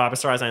see Barbra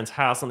Streisand's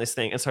house on this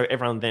thing. And so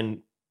everyone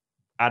then,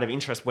 out of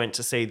interest, went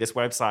to see this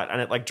website,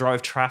 and it like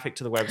drove traffic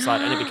to the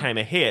website and it became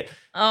a hit.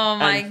 Oh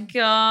my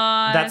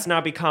God. That's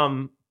now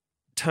become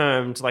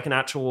termed like an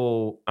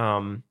actual,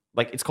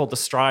 it's called the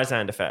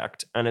Streisand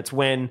effect. And it's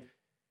when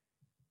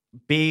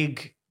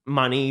big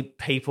money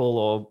people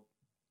or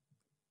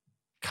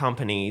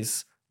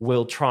companies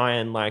will try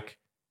and like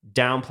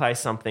downplay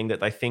something that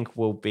they think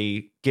will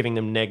be giving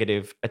them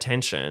negative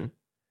attention,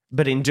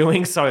 but in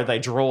doing so they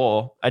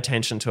draw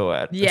attention to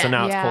it. Yeah. And so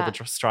now it's called the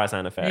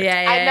Streisand effect.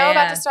 I know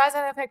about the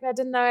Streisand effect, but I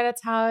didn't know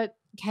that's how it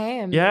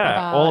came.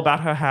 Yeah, all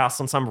about her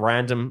house on some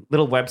random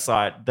little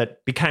website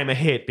that became a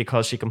hit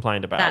because she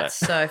complained about it. That's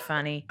so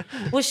funny.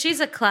 Well, she's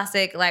a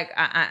classic. Like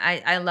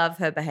I love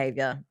her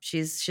behavior.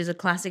 She's a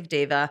classic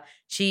diva.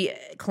 She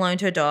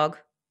cloned her dog.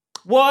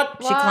 What?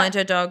 She cloned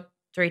her dog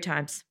 3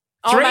 times.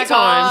 Oh my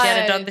God. She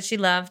had a dog that she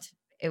loved.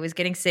 It was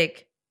getting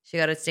sick. She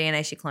got its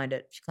DNA. She cloned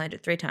it. She cloned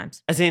it 3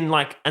 times. As in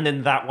like, and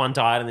then that one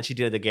died and then she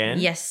did it again?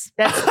 Yes.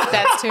 That's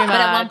too much.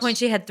 But at one point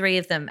she had 3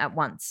 of them at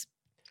once.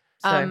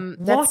 So,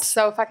 that's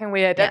so fucking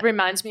weird. Yeah. That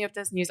reminds me of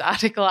this news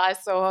article I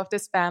saw of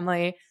this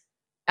family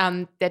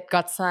that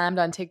got slammed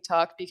on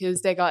TikTok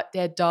because they got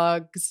their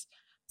dogs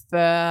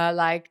for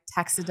like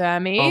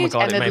taxidermy. Oh my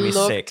God, and it made me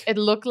sick. It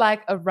looked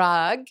like a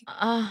rug,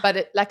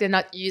 but they're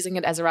not using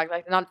it as a rug.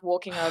 Like they're not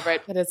walking over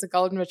it, but it's a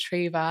golden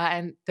retriever.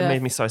 And it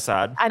made me so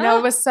sad. I know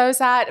it was so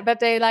sad, but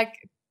they like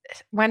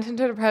went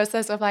into the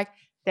process of like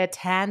they're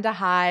tanned to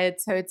hide.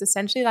 So it's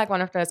essentially like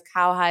one of those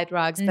cowhide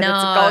rugs, but it's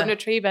a golden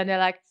retriever. And they're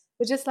like,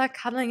 we're just like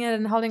cuddling it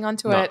and holding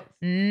onto it.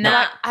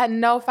 No. Like,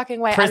 no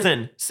fucking way.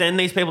 Prison. Send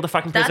these people to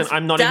fucking prison.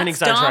 I'm not even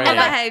exaggerating. That's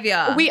dumb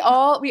behavior. We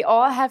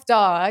all have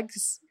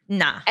dogs.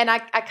 Nah. And I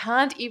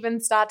can't even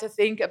start to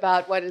think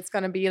about what it's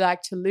going to be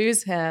like to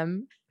lose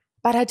him.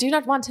 But I do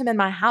not want him in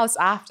my house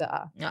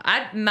after. No,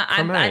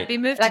 I'd be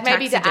moved like to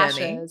maybe the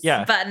taxidermy. ashes.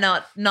 Yeah. But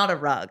not a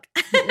rug.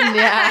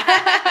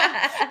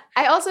 Yeah.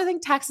 I also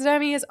think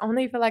taxidermy is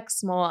only for like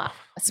small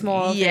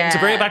Yeah. To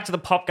bring it back to the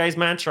pop gaze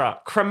mantra,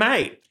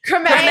 cremate.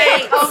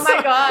 Cremate. Oh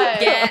my God.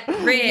 Get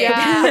rid.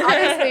 Yeah.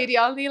 Honestly, the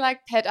only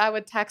like pet I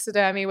would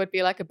taxidermy would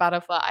be like a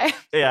butterfly.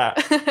 Yeah.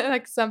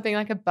 Like something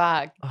like a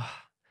bug.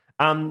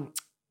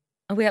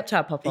 Are we up to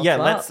our pop off? Yeah,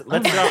 let's go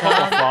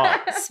pop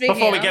off Speaking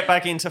before we of- get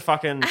back into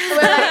fucking And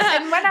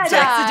when I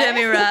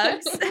taxidermy die,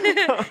 rugs.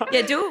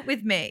 Yeah, do it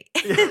with me.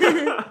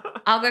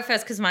 I'll go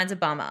first because mine's a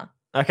bummer.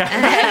 Okay.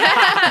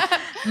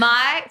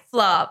 My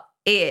flop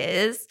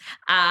is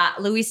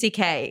Louis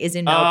C.K. is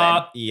in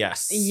Melbourne.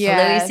 Yes.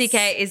 Yes. Louis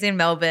C.K. is in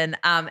Melbourne.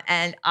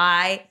 And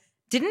I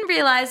didn't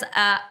realize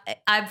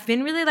I've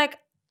been really like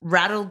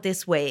rattled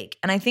this week.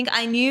 And I think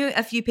I knew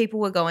a few people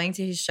were going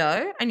to his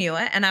show. I knew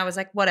it. And I was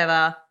like,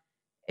 whatever.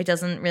 It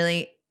doesn't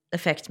really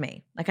affect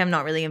me. Like I'm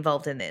not really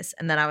involved in this.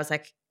 And then I was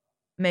like,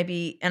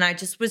 maybe, and I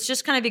was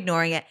just kind of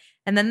ignoring it.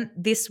 And then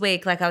this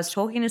week, like I was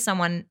talking to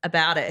someone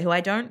about it who I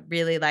don't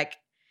really like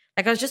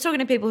I was just talking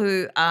to people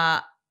who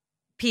are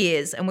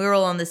peers and we were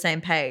all on the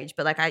same page,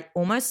 but like I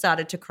almost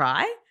started to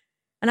cry.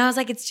 And I was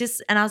like, this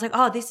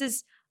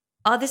is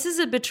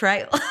a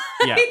betrayal.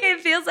 Yeah. It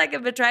feels like a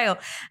betrayal.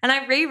 And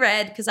I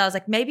reread because I was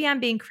like, maybe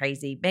I'm being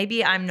crazy.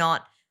 Maybe I'm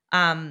not,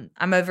 I'm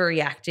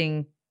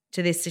overreacting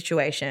to this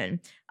situation.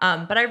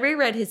 But I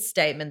reread his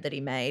statement that he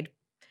made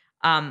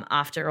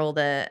after all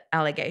the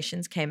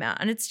allegations came out.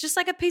 And it's just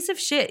like a piece of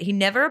shit. He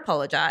never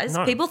apologized.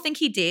 No. People think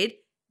he did.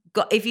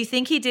 If you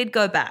think he did,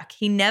 go back.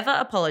 He never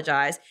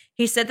apologized.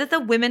 He said that the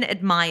women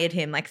admired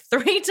him like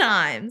 3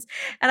 times.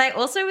 And I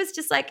also was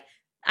just like,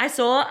 I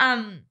saw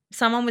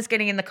someone was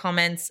getting in the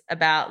comments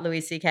about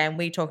Louis C.K. and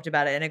we talked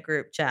about it in a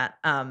group chat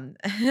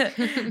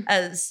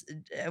as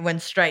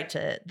went straight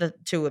to the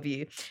 2 of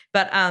you.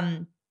 But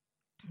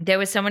there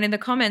was someone in the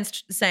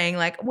comments saying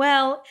like,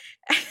 well,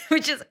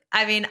 which is,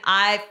 I mean,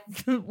 I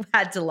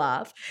had to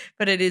laugh,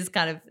 but it is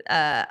kind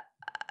of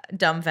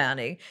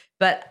dumbfounding.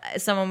 But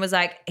someone was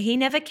like, he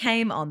never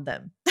came on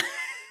them.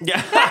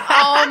 Yeah.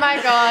 Oh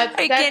my God.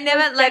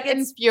 That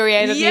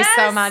infuriated me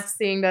so much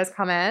seeing those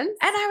comments.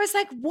 And I was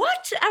like,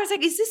 what? I was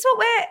like, is this what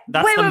we're...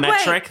 That's the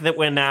metric that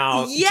we're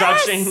now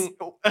judging.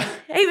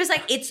 He was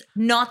like, it's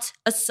not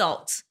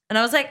assault. And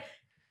I was like,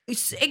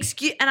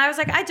 excuse... And I was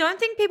like, I don't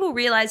think people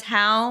realize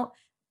how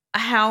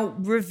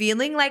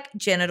revealing like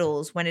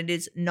genitals when it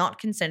is not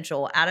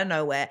consensual out of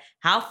nowhere,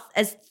 how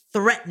as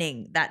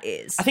threatening that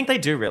is. I think they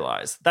do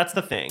realize. That's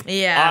the thing.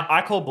 Yeah.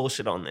 I call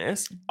bullshit on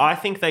this. I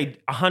think they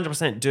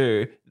 100%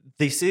 do.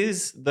 This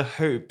is the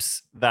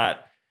hoops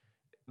that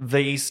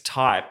these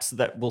types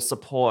that will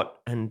support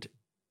and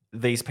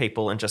these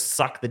people and just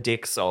suck the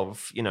dicks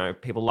of, you know,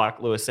 people like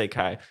Louis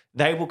C.K.,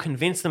 they will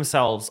convince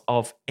themselves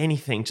of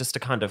anything just to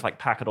kind of like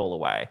pack it all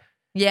away.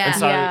 Yeah. And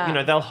so, you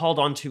know, they'll hold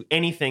on to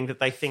anything that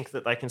they think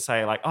that they can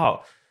say like,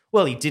 oh,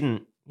 well, he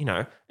didn't, you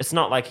know, it's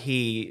not like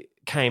he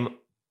came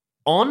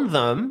on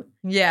them.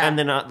 Yeah. And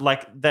then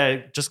like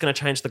they're just going to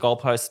change the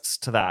goalposts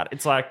to that.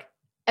 It's like.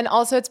 And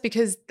also it's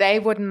because they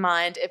wouldn't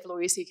mind if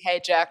Louis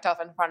C.K. jerked off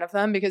in front of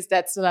them because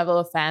that's the level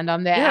of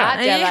fandom they're at.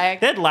 They're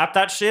like, they'd lap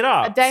that shit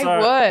up. They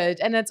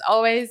would. And it's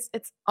always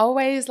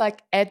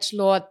like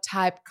edgelord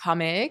type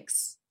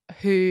comics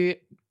who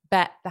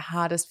bet the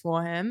hardest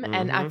for him. Mm-hmm.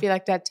 And I feel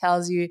like that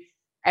tells you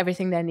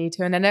everything they need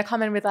to. And then they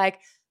come in with like,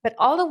 but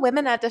all the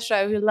women at the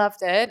show who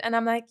loved it. And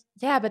I'm like,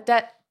 yeah, but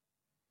that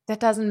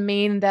doesn't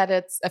mean that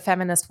it's a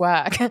feminist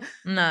work.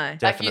 No.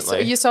 Definitely.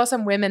 Like you saw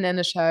some women in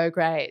the show,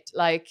 great.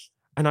 Like.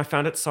 And I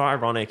found it so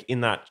ironic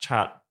in that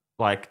chat,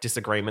 like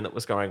disagreement that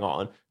was going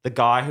on. The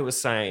guy who was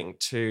saying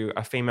to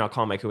a female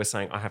comic who was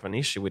saying, I have an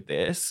issue with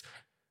this.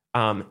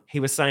 He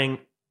was saying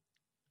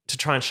to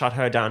try and shut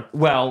her down.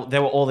 Well,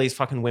 there were all these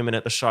fucking women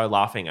at the show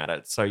laughing at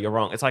it. So you're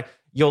wrong. It's like,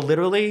 you're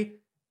literally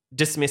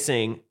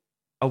dismissing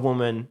a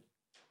woman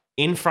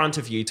in front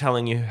of you,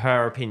 telling you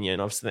her opinion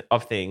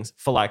of things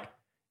for like,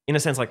 in a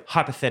sense, like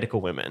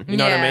hypothetical women. You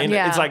know what I mean?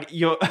 Yeah. It's like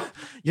you're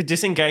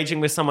disengaging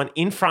with someone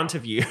in front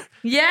of you.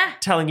 Yeah.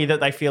 Telling you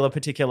that they feel a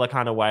particular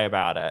kind of way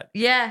about it.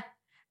 Yeah.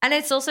 And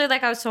it's also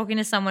like I was talking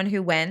to someone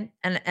who went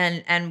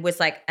and was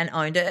like, and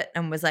owned it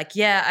and was like,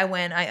 yeah, I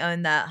went, I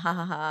owned that, ha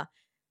ha ha,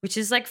 which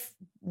is like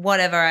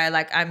whatever.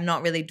 I'm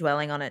not really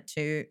dwelling on it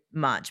too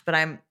much,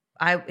 but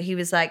he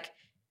was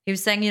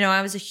saying, you know,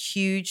 I was a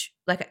huge,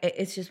 like,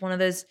 it's just one of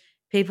those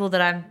people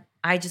that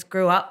I just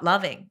grew up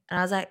loving. And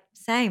I was like,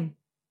 same.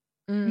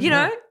 You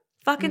know,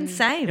 fucking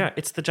same. Yeah,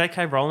 it's the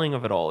J.K. Rowling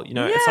of it all. You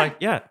know, it's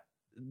like,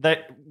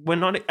 that we're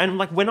not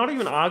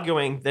even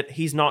arguing that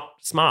he's not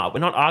smart. We're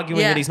not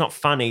arguing that he's not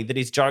funny, that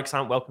his jokes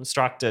aren't well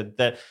constructed,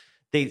 that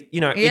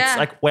it's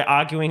like we're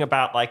arguing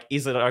about like,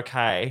 is it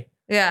okay?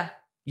 Yeah.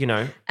 You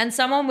know? And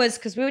someone was,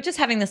 because we were just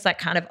having this like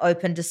kind of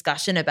open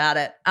discussion about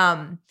it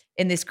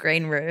in this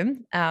green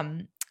room.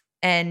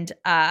 And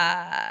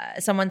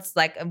someone's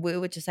like, we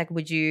were just like,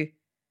 would you,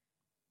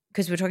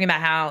 because we were talking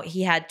about how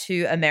he had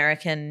 2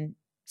 American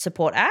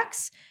support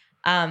acts.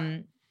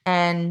 And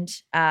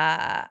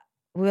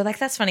we were like,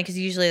 that's funny because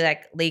usually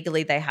like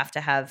legally they have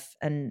to have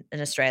an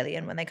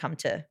Australian when they come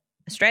to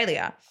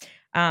Australia.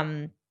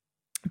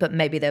 But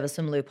maybe there was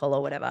some loophole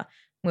or whatever.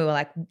 We were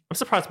like, I'm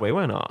surprised we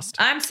weren't asked.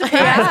 I'm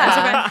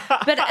surprised.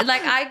 But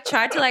like I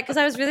tried to like, because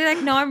I was really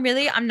like, no, I'm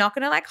not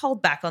going to like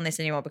hold back on this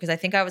anymore because I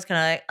think I was kind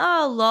of like,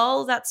 oh,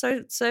 lol, that's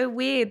so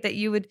weird that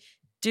you would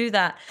do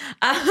that.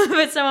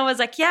 But someone was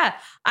like, yeah,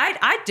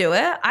 I'd do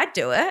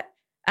it.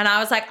 And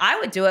I was like, I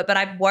would do it, but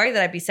I'm worried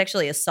that I'd be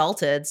sexually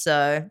assaulted.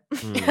 So,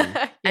 and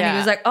he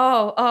was like,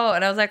 oh.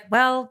 And I was like,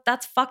 well,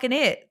 that's fucking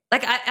it.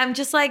 Like, I'm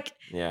just like,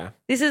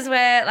 this is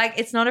where like,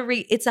 it's not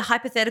it's a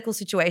hypothetical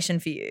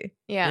situation for you.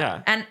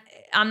 Yeah. And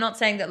I'm not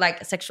saying that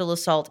like sexual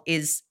assault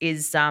is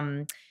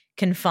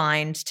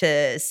confined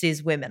to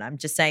cis women. I'm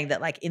just saying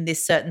that like in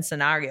this certain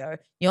scenario,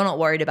 you're not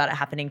worried about it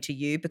happening to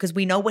you because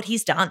we know what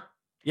he's done.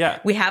 Yeah.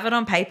 We have it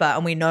on paper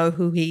and we know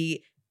who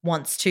he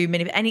wants to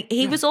manipulate. And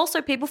he was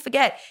also, people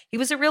forget, he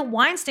was a real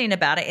Weinstein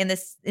about it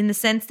in the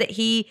sense that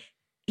he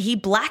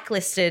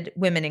blacklisted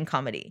women in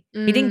comedy.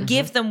 He didn't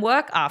give them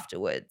work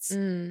afterwards.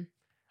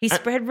 He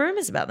spread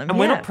rumors about them. And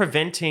we're not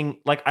preventing,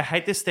 like, I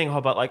hate this thing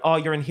about like, oh,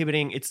 you're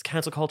inhibiting, it's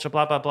cancel culture,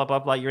 blah, blah, blah, blah,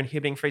 blah. You're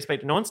inhibiting free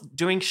speech. No one's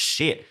doing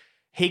shit.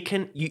 He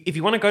can, if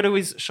you want to go to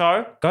his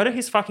show, go to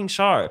his fucking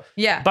show.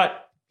 Yeah.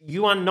 But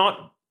you are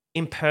not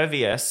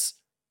impervious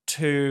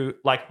to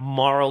like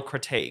moral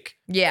critique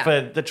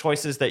for the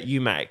choices that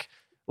you make.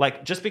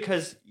 Like just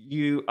because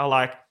you are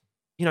like,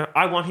 you know,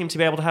 I want him to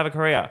be able to have a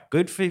career.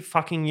 Good for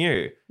fucking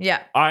you.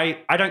 Yeah. I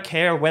don't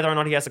care whether or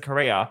not he has a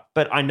career,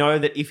 but I know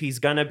that if he's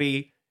going to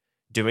be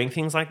doing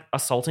things like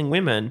assaulting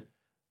women,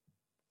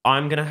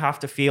 I'm going to have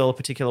to feel a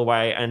particular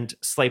way and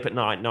sleep at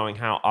night knowing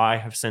how I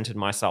have centered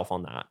myself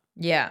on that.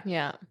 Yeah.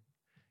 Yeah.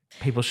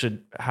 People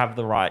should have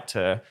the right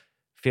to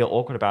feel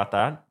awkward about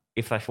that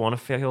if they want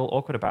to feel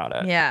awkward about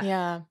it. Yeah.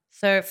 Yeah.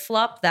 So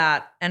flop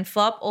that, and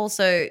flop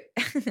also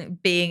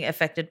being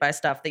affected by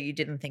stuff that you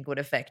didn't think would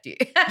affect you.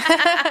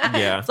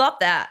 Yeah.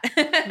 Flop that.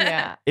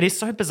 Yeah. It is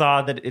so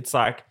bizarre that it's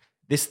like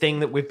this thing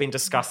that we've been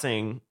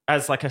discussing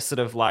as like a sort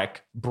of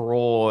like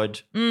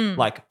broad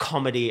like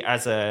comedy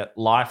as a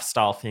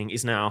lifestyle thing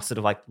is now sort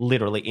of like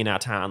literally in our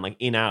town, like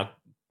in our,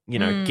 you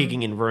know,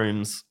 gigging in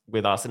rooms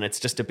with us. And it's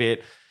just a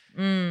bit,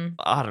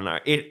 I don't know.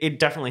 It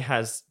definitely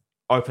has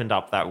opened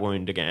up that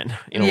wound again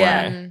in a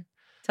way.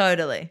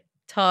 Totally.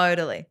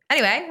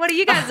 Anyway, what are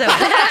you guys doing?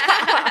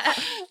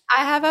 I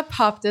have a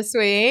pop this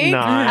week.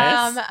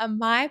 Nice.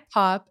 My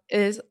pop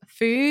is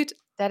food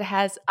that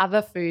has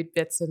other food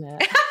bits in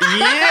it.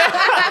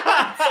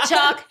 Yeah.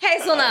 Chalk,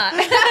 hazelnut.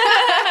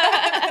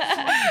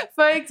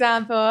 For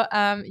example,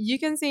 you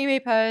can see me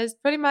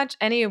post pretty much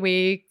any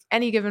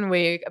given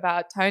week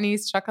about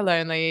Tony's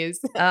Chocolonelys.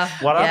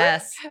 What are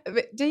yes.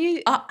 Do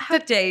you? How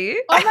dare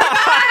you? Oh my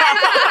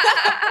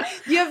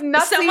God. You have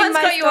not Someone's seen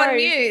my got you on story.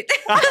 mute.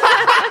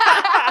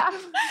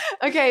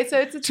 Okay, so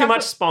it's a Too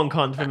much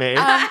SponCon for me.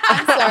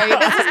 I'm sorry.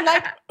 This is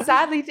like,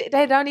 sadly,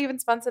 they don't even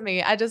sponsor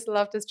me. I just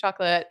love this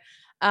chocolate.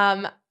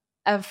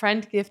 A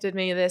friend gifted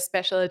me this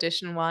special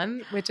edition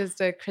one, which is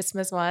the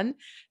Christmas one.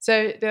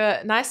 So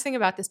the nice thing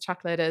about this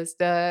chocolate is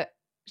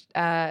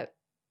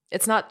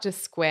it's not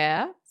just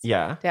square.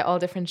 Yeah. They're all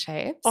different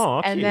shapes.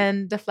 Oh, and cute.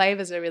 then the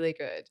flavors are really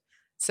good.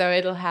 So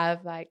it'll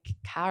have like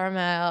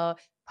caramel,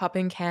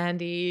 popping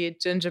candy,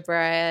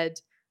 gingerbread.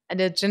 And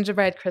the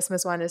gingerbread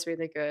Christmas one is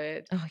really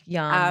good. Oh,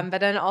 yum.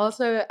 But then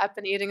also I've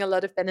been eating a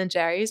lot of Ben &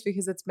 Jerry's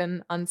because it's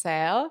been on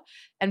sale.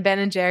 And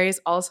Ben & Jerry's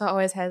also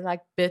always has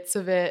like bits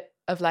of it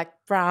of like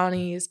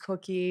brownies,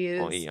 cookies.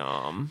 Oh,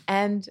 yum.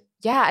 And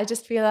yeah, I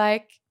just feel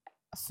like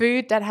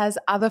food that has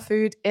other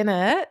food in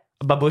it.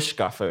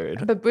 Babushka food.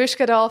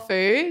 Babushka doll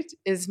food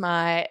is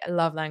my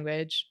love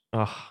language.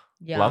 Oh,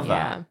 Yum. love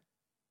that.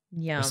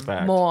 Yum.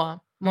 Respect.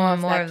 More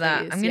of that.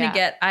 Please. I'm I'm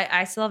gonna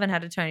I still haven't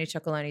had a Tony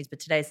Chocolonely's, but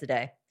today's the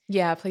day.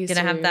 Yeah, please.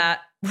 Gonna have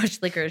that. Watch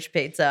Licorice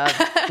Pizza.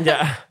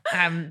 Yeah.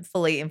 I'm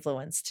fully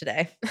influenced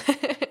today.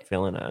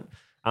 Feeling it.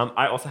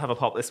 I also have a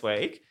pop this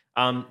week.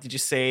 Did you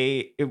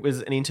see it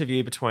was an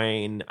interview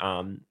between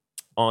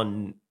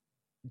on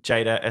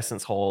Jada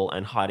Essence Hall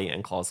and Heidi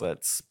and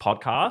Closet's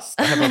podcast?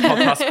 They have a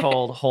podcast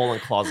called Hall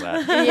and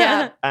Closet.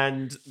 Yeah.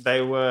 And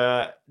they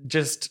were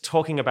just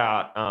talking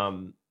about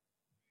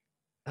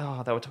they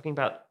were talking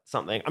about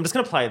something. I'm just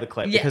gonna play the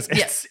clip because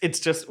it's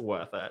just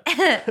worth it.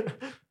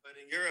 But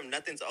in Europe,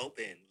 nothing's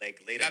open. Like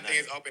late at Nothing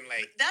night. is open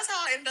late. That's how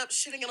I end up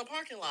shitting in a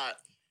parking lot.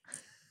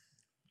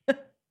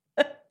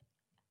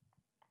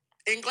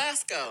 In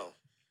Glasgow.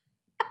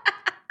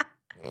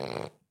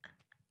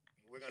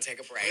 We're gonna take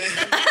a break.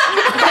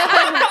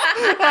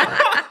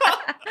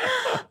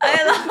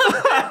 I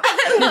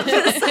love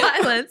the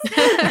silence.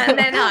 And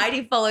then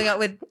Heidi following up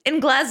with in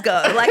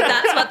Glasgow. Like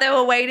that's what they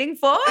were waiting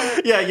for.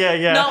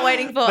 Yeah. Not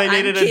waiting for They I'm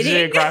needed a kidding.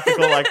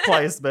 geographical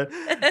placement.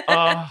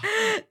 Oh,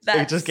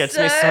 it just gets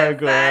me so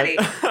good. funny.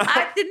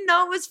 I didn't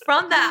know it was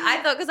from that.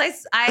 I thought because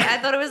I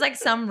thought it was like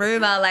some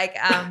rumor, like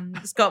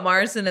Scott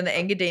Morrison and the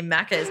Engadine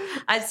Maccas.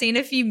 I'd seen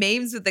a few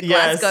memes with the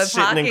Yes, Glasgow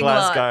shitting in parking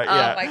Glasgow, lot.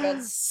 yeah. Oh my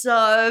god,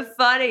 so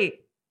funny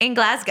in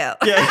Glasgow.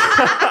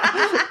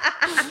 Yeah.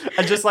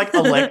 And just like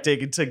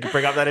electing to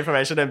bring up that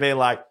information and being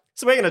like,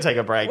 so we're going to take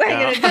a break We're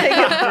now. gonna take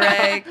a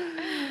break.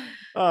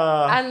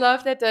 I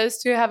love that those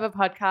two have a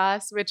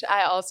podcast, which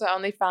I also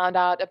only found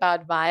out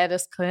about via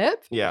this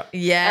clip. Yeah.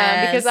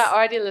 Yeah, Because I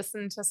already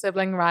listened to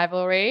Sibling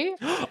Rivalry.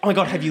 Oh my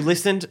God, have you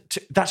listened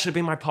to, that should have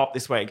been my pop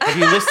this week. Have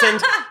you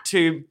listened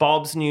to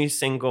Bob's new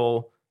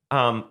single,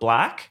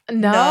 Black?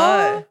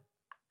 No.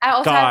 I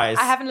also Guys.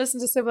 I haven't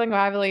listened to Sibling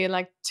Rivalry in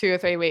like 2 or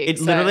 3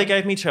 weeks. It literally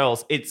gave me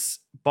chills. It's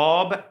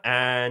Bob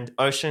and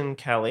Ocean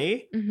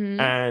Kelly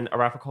and a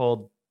rapper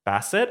called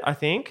Bassett, I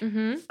think.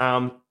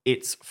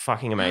 It's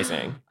fucking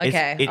amazing.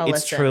 Okay, I'll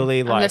it's listen.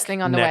 truly like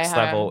listening on the way next home.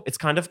 level. It's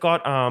kind of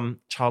got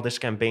Childish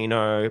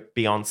Gambino,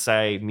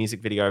 Beyonce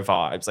music video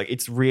vibes. Like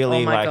it's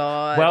really Oh my like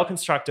God. well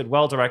constructed,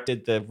 well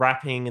directed. The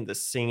rapping and the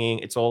singing,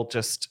 it's all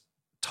just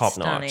top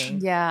notch.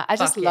 Stunning. Yeah, I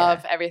just Fuck yeah.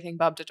 love everything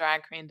Bob the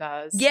Drag Queen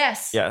does.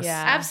 Yes. Yes.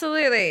 Yeah.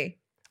 Absolutely.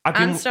 I've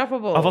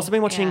Unstoppable. also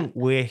been watching Yeah.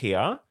 We're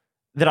Here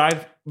that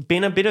I've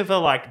been a bit of a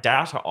like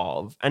doubter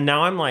of, and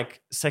now I'm like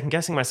second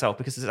guessing myself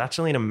because it's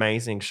actually an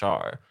amazing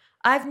show.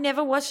 I've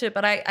never watched it,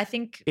 but I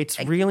think It's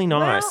really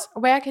nice.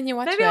 Where can you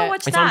watch maybe it? I'll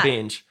watch It's that on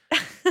binge.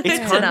 It's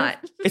kind tonight.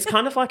 it's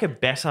kind of like a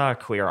better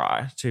Queer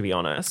Eye, to be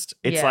honest.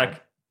 It's Yeah.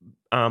 like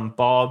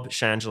Bob,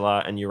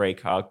 Shangela, and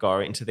Eureka go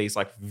into these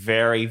like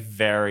very,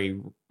 very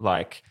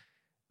like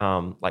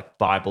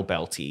Bible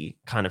belty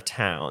kind of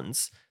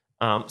towns,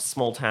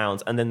 small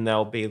towns, and then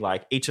they'll be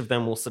like each of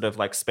them will sort of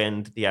like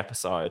spend the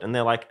episode, and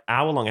they're like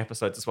hour-long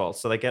episodes as well.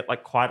 So they get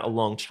like quite a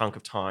long chunk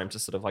of time to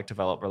sort of like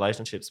develop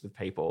relationships with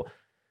people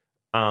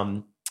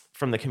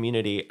from the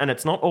community. And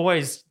it's not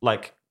always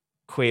like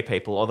queer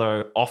people,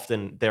 although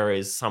often there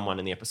is someone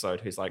in the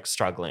episode who's like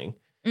struggling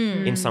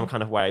in some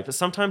kind of way. But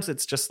sometimes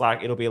it's just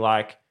like, it'll be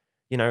like,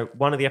 you know,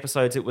 one of the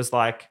episodes, it was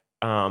like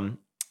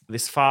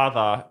this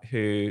father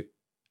who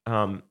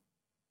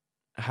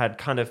had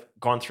kind of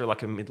gone through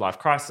like a midlife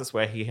crisis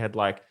where he had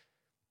like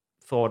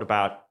thought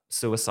about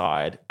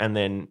suicide, and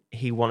then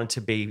he wanted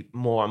to be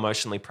more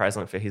emotionally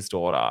present for his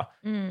daughter.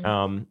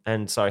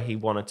 And so he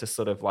wanted to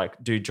sort of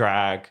like do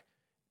drag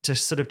to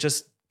sort of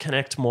just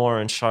connect more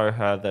and show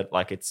her that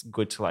like it's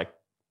good to like,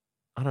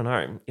 I don't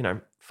know, you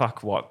know,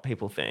 fuck what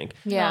people think.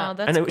 Yeah. Wow,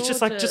 that's And it was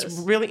just like just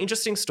gorgeous. really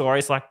interesting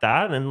stories like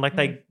that. And like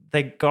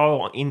they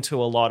go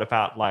into a lot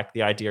about like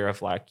the idea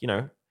of like, you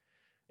know,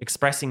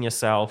 expressing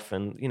yourself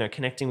and, you know,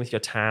 connecting with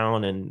your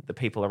town and the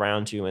people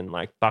around you and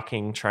like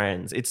bucking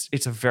trends.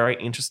 It's a very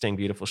interesting,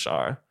 beautiful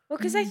show. Well,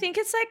 because I think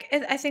it's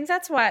like, I think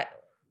that's why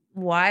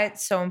why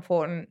it's so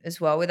important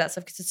as well with that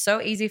stuff, because it's so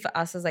easy for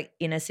us as like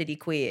inner city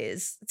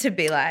queers to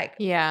be like,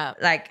 Yeah.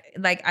 like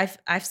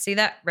I see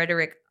that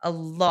rhetoric a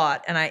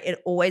lot, and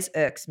it always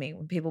irks me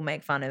when people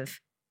make fun of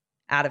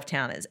out of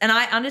towners. And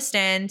I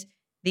understand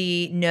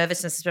the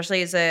nervousness,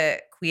 especially as a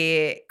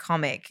queer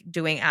comic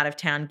doing out of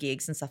town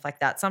gigs and stuff like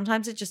that.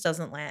 Sometimes it just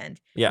doesn't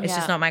land. Yeah. It's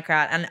just not my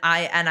crowd, and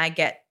I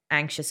get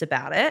anxious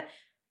about it.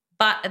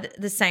 But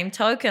at the same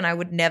token, I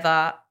would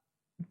never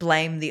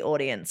blame the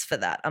audience for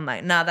that. I'm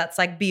like, nah, that's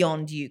like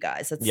beyond you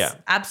guys. That's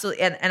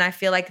absolutely. And I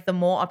feel like the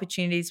more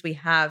opportunities we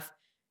have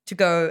to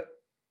go,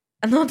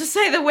 and not to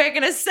say that we're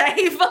going to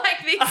save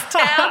like these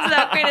towns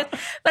without queerness,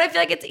 but I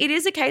feel like it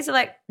is a case of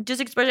like just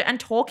exposure and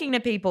talking to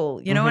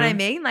people. You know what I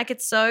mean? Like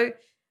it's so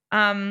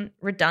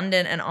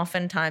redundant and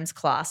oftentimes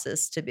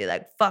classist to be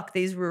like, fuck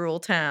these rural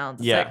towns.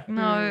 It's like,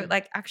 no,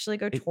 like actually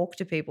go talk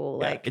to people.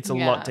 Yeah, like it's a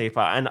lot deeper.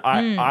 And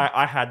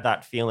I had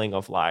that feeling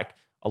of like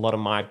a lot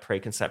of my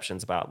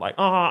preconceptions about like,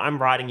 oh, I'm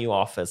writing you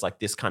off as like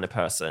this kind of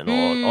person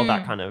or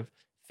that kind of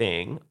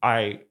thing.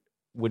 I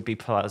would be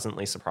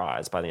pleasantly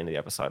surprised by the end of the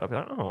episode. I'll be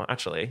like, oh,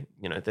 actually,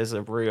 you know, there's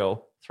a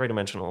real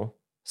 3-dimensional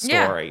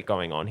story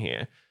going on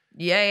here.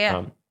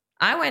 Yeah.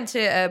 I went to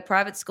a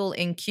private school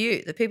in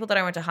Kew. The people that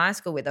I went to high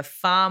school with are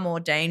far more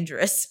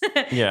dangerous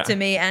to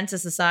me and to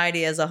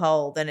society as a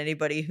whole than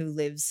anybody who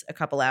lives a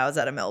couple hours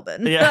out of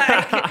Melbourne. Yeah.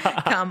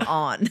 Like, come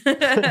on.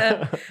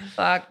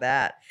 Fuck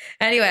that.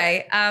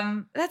 Anyway,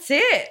 that's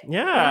it.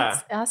 Yeah.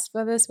 That's us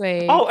for this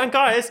week. Oh, and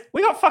guys,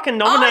 we got fucking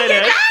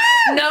nominated.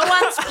 No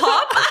one's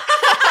pop.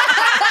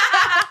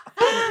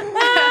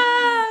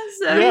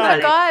 So we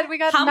forgot. We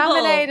got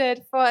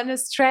nominated for an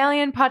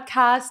Australian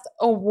Podcast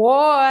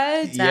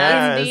Award in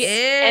the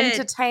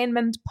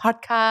Entertainment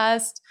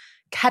Podcast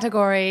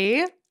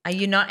category. Are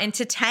you not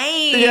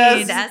entertained?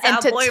 Yes. As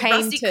our boy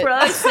Rusty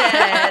Crowe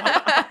said.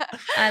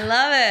 I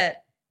love it.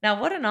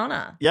 Now, what an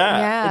honor.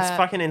 Yeah, it's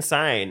fucking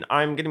insane.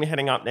 I'm going to be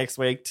heading up next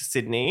week to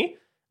Sydney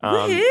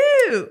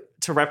Woohoo!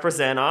 To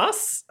represent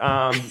us.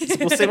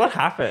 We'll see what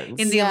happens.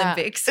 In the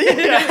Olympics. The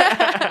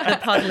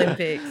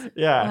Podlympics.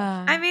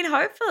 Yeah. I mean,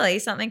 hopefully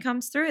something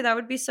comes through. That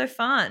would be so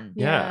fun.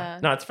 Yeah.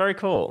 No, it's very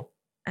cool.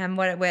 And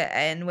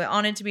we're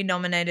honored to be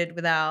nominated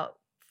with our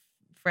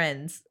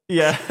friends.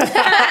 Yeah.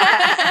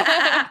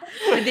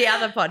 With the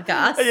other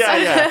podcast.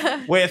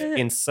 Yeah. With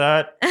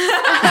insert.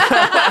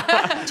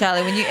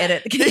 Charlie, when you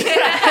edit.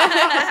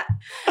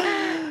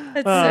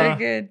 That's so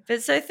good.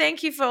 But so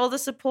thank you for all the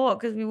support,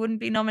 because we wouldn't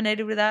be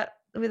nominated without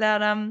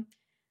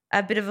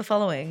a bit of a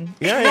following.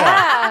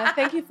 Yeah.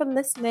 Thank you for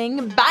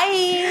listening.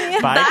 Bye.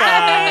 Bye,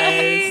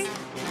 guys.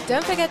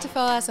 Don't forget to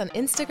follow us on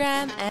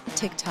Instagram and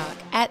TikTok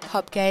at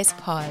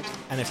PopGazePod.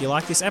 And if you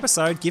like this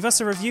episode, give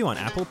us a review on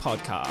Apple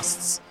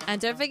Podcasts.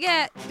 And don't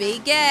forget, be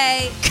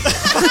gay.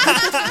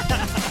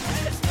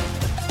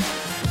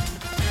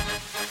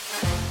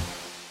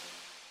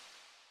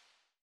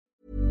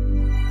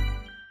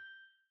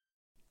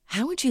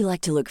 How would you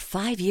like to look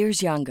 5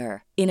 years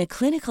younger? In a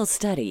clinical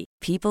study,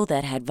 people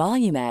that had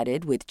volume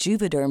added with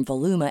Juvederm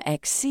Voluma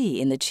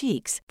XC in the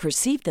cheeks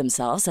perceived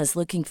themselves as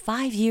looking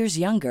 5 years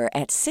younger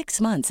at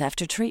 6 months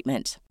after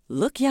treatment.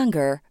 Look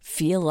younger,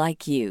 feel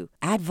like you.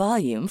 Add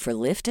volume for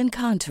lift and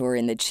contour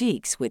in the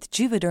cheeks with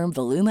Juvederm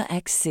Voluma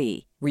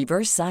XC.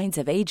 Reverse signs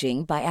of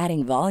aging by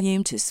adding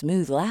volume to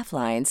smooth laugh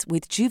lines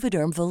with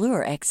Juvederm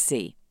Volure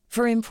XC.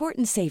 For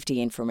important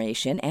safety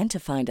information and to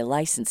find a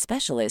licensed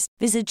specialist,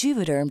 visit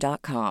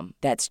Juvederm.com.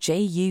 That's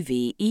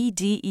JUVEDERM.com.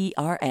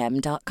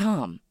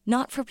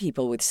 Not for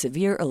people with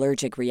severe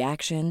allergic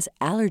reactions,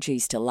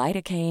 allergies to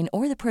lidocaine,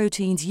 or the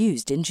proteins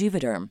used in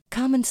Juvederm.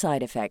 Common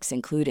side effects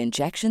include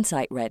injection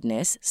site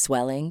redness,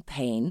 swelling,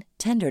 pain,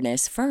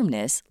 tenderness,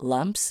 firmness,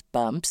 lumps,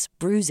 bumps,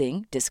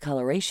 bruising,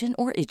 discoloration,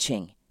 or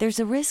itching. There's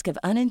a risk of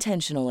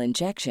unintentional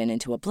injection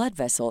into a blood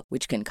vessel,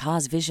 which can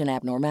cause vision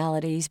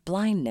abnormalities,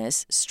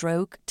 blindness,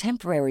 stroke,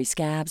 temporary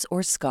scabs,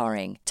 or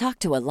scarring. Talk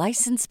to a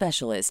licensed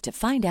specialist to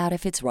find out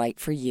if it's right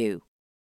for you.